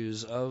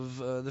 issues of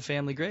the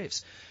Family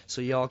Graves.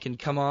 So y'all can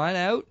come on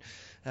out,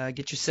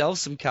 get yourself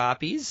some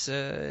copies,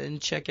 and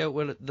check out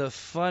what the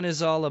fun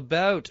is all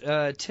about.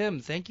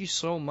 Tim, thank you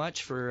so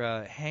much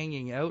for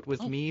hanging out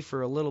with me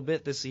for a little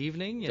bit this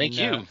evening. Thank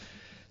you.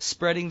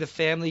 Spreading the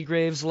Family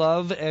Graves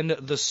love and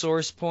the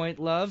Source Point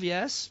love,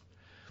 yes?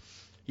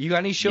 You got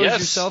any shows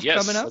yourself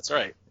coming up? That's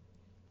right.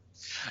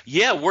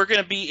 Yeah, we're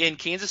going to be in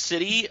Kansas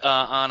City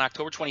on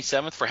October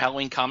 27th for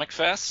Halloween Comic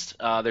Fest.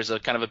 There's a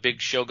kind of a big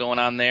show going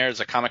on there. There's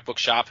a comic book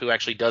shop who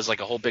actually does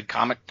like a whole big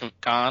comic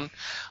con.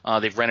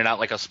 They've rented out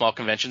like a small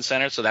convention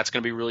center, so that's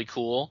going to be really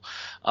cool.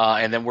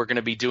 And then we're going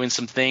to be doing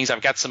some things.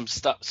 I've got some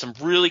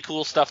really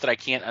cool stuff that I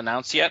can't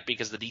announce yet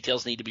because the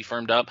details need to be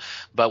firmed up,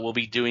 but we'll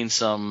be doing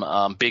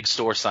some big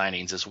store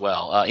signings as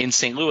well. In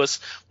St. Louis,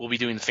 we'll be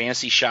doing the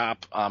Fantasy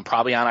Shop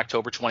probably on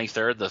October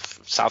 23rd, the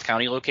South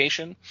County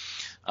location.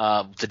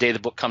 The day the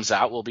book comes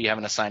out, we'll be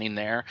having a signing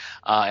there,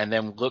 and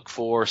then look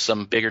for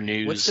some bigger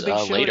news What's the big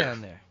show later.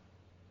 Down there?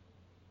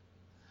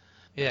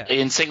 Yeah.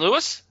 In St.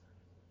 Louis?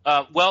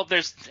 Well,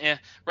 there's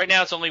right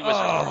now it's only Wizard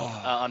World.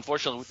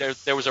 Unfortunately,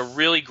 there was a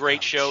really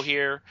great show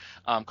here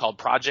called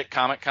Project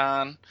Comic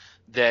Con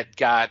that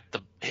got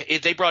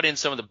they brought in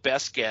some of the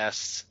best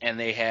guests, and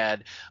they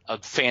had a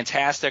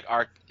fantastic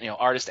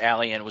artist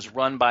alley, and it was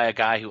run by a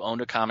guy who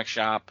owned a comic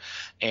shop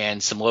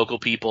and some local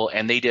people,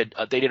 and they did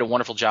a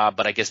wonderful job,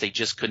 but I guess they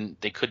just couldn't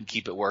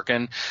keep it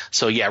working.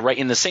 So yeah, right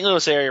in the St.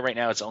 Louis area right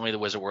now, it's only the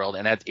Wizard World,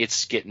 and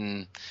it's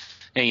getting.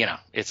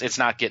 It's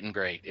not getting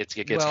great. It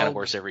gets kind of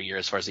worse every year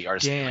as far as the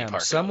artist alley park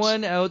goes.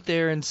 Someone out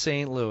there in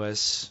St.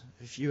 Louis,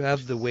 if you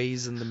have the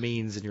ways and the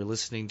means and you're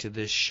listening to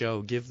this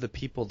show, give the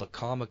people the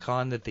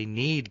Comic-Con that they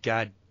need.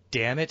 God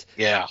damn it.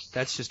 Yeah.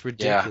 That's just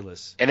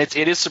ridiculous. And it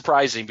is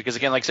surprising because,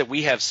 again, like I said,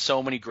 we have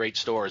so many great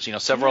stores.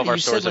 Several of our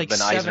stores have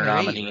been Eisner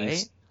nominees.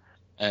 Right?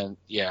 And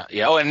yeah.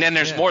 Oh, and then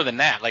there's more than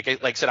that. Like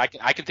I said,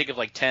 I can think of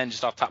like 10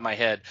 just off the top of my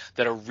head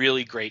that are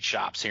really great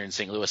shops here in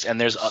St. Louis,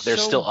 and there's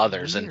still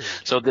others. Weird. And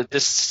so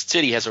this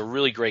city has a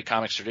really great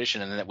comics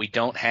tradition, and that we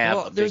don't have.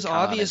 Well, a big there's con.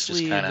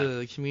 obviously kinda,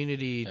 the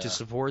community to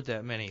support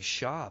that many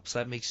shops.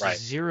 That makes Right.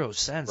 zero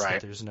sense Right.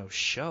 that there's no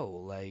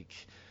show. Like,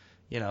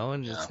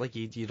 and it's like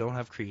you don't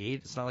have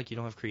It's not like you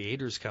don't have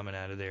creators coming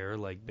out of there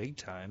like big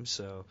time.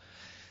 So.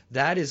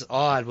 That is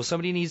odd. Well,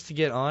 somebody needs to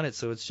get on it,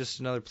 so it's just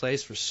another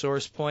place for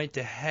Source Point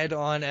to head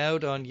on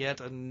out on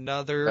yet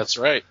another That's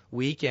right.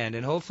 weekend.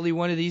 And hopefully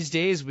one of these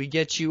days we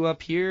get you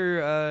up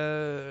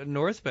here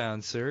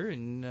northbound, sir.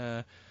 And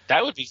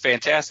that would be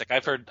fantastic.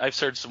 I've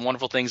heard some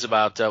wonderful things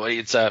about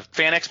it's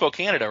Fan Expo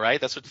Canada,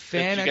 right? That's what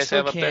Fan you guys Expo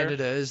have up there?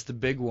 Canada is the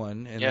big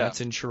one, and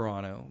that's in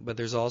Toronto. But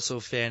there's also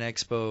Fan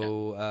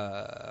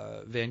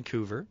Expo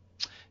Vancouver,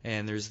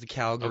 and there's the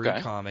Calgary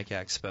Comic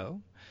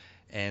Expo.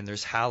 And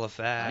there's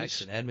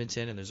Halifax and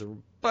Edmonton, and there's a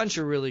bunch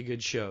of really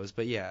good shows.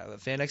 But yeah,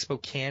 Fan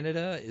Expo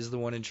Canada is the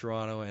one in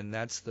Toronto, and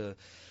that's the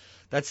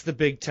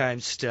big time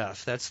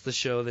stuff. That's the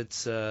show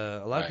that's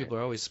a lot of people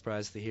are always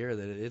surprised to hear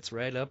that it's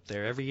right up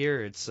there. Every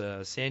year it's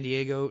San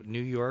Diego,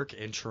 New York,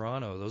 and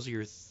Toronto. Those are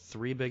your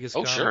three biggest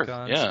Comic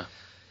Cons. Yeah.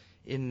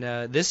 In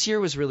this year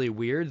was really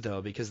weird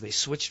though because they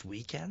switched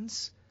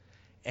weekends,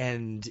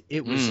 and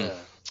it was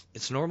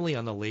it's normally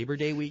on the Labor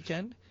Day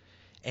weekend.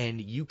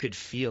 And you could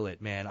feel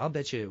it, man. I'll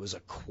bet you it was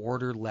a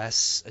quarter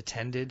less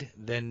attended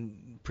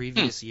than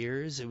previous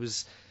years. It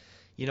was,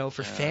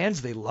 for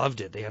fans, they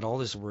loved it. They had all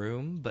this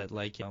room, but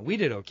we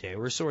did okay.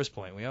 We're Source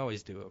Point. We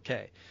always do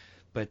okay.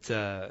 But,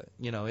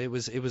 it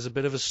was a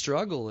bit of a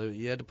struggle.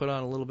 You had to put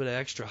on a little bit of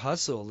extra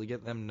hustle to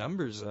get them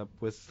numbers up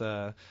with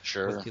the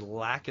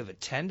lack of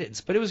attendance.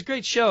 But it was a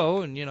great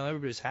show, and,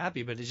 everybody's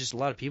happy, but it's just a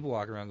lot of people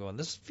walking around going,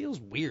 this feels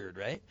weird,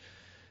 right?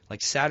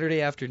 Like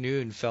Saturday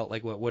afternoon felt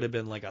like what would have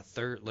been like a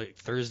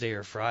Thursday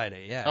or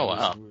Friday. Yeah. Oh,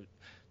 wow.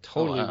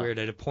 Totally weird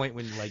at a point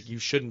when you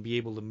shouldn't be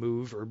able to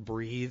move or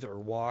breathe or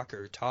walk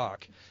or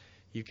talk.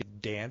 You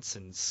could dance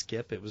and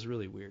skip. It was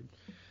really weird.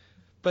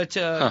 But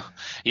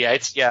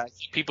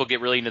people get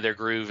really into their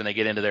groove and they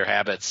get into their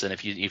habits, and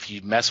if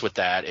you mess with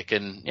that, it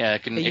can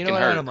hurt.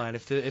 I don't mind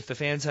if the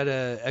fans had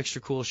a extra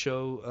cool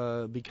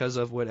show because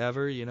of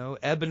whatever,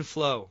 ebb and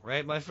flow,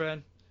 right, my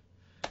friend?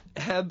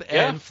 Ebb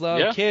and flow.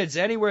 Yeah. Kids,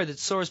 anywhere that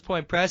Source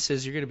Point Press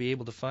is, you're going to be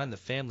able to find The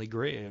Family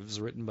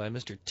Graves, written by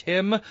Mr.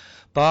 Tim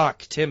Bach.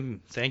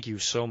 Tim, thank you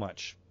so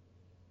much.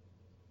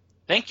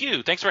 Thank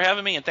you. Thanks for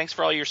having me, and thanks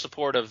for all your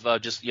support of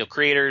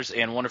creators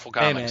and wonderful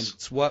comics. Hey, man,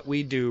 it's what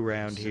we do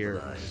around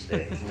here.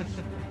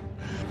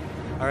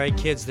 All right,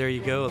 kids, there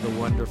you go, the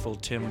wonderful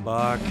Tim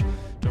Bach.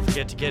 Don't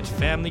forget to get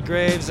Family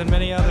Graves and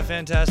many other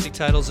fantastic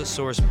titles at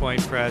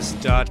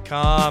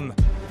SourcePointPress.com.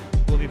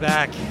 We'll be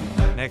back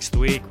next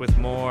week with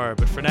more,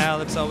 but for now,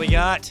 that's all we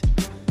got.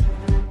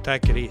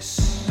 Take it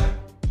easy.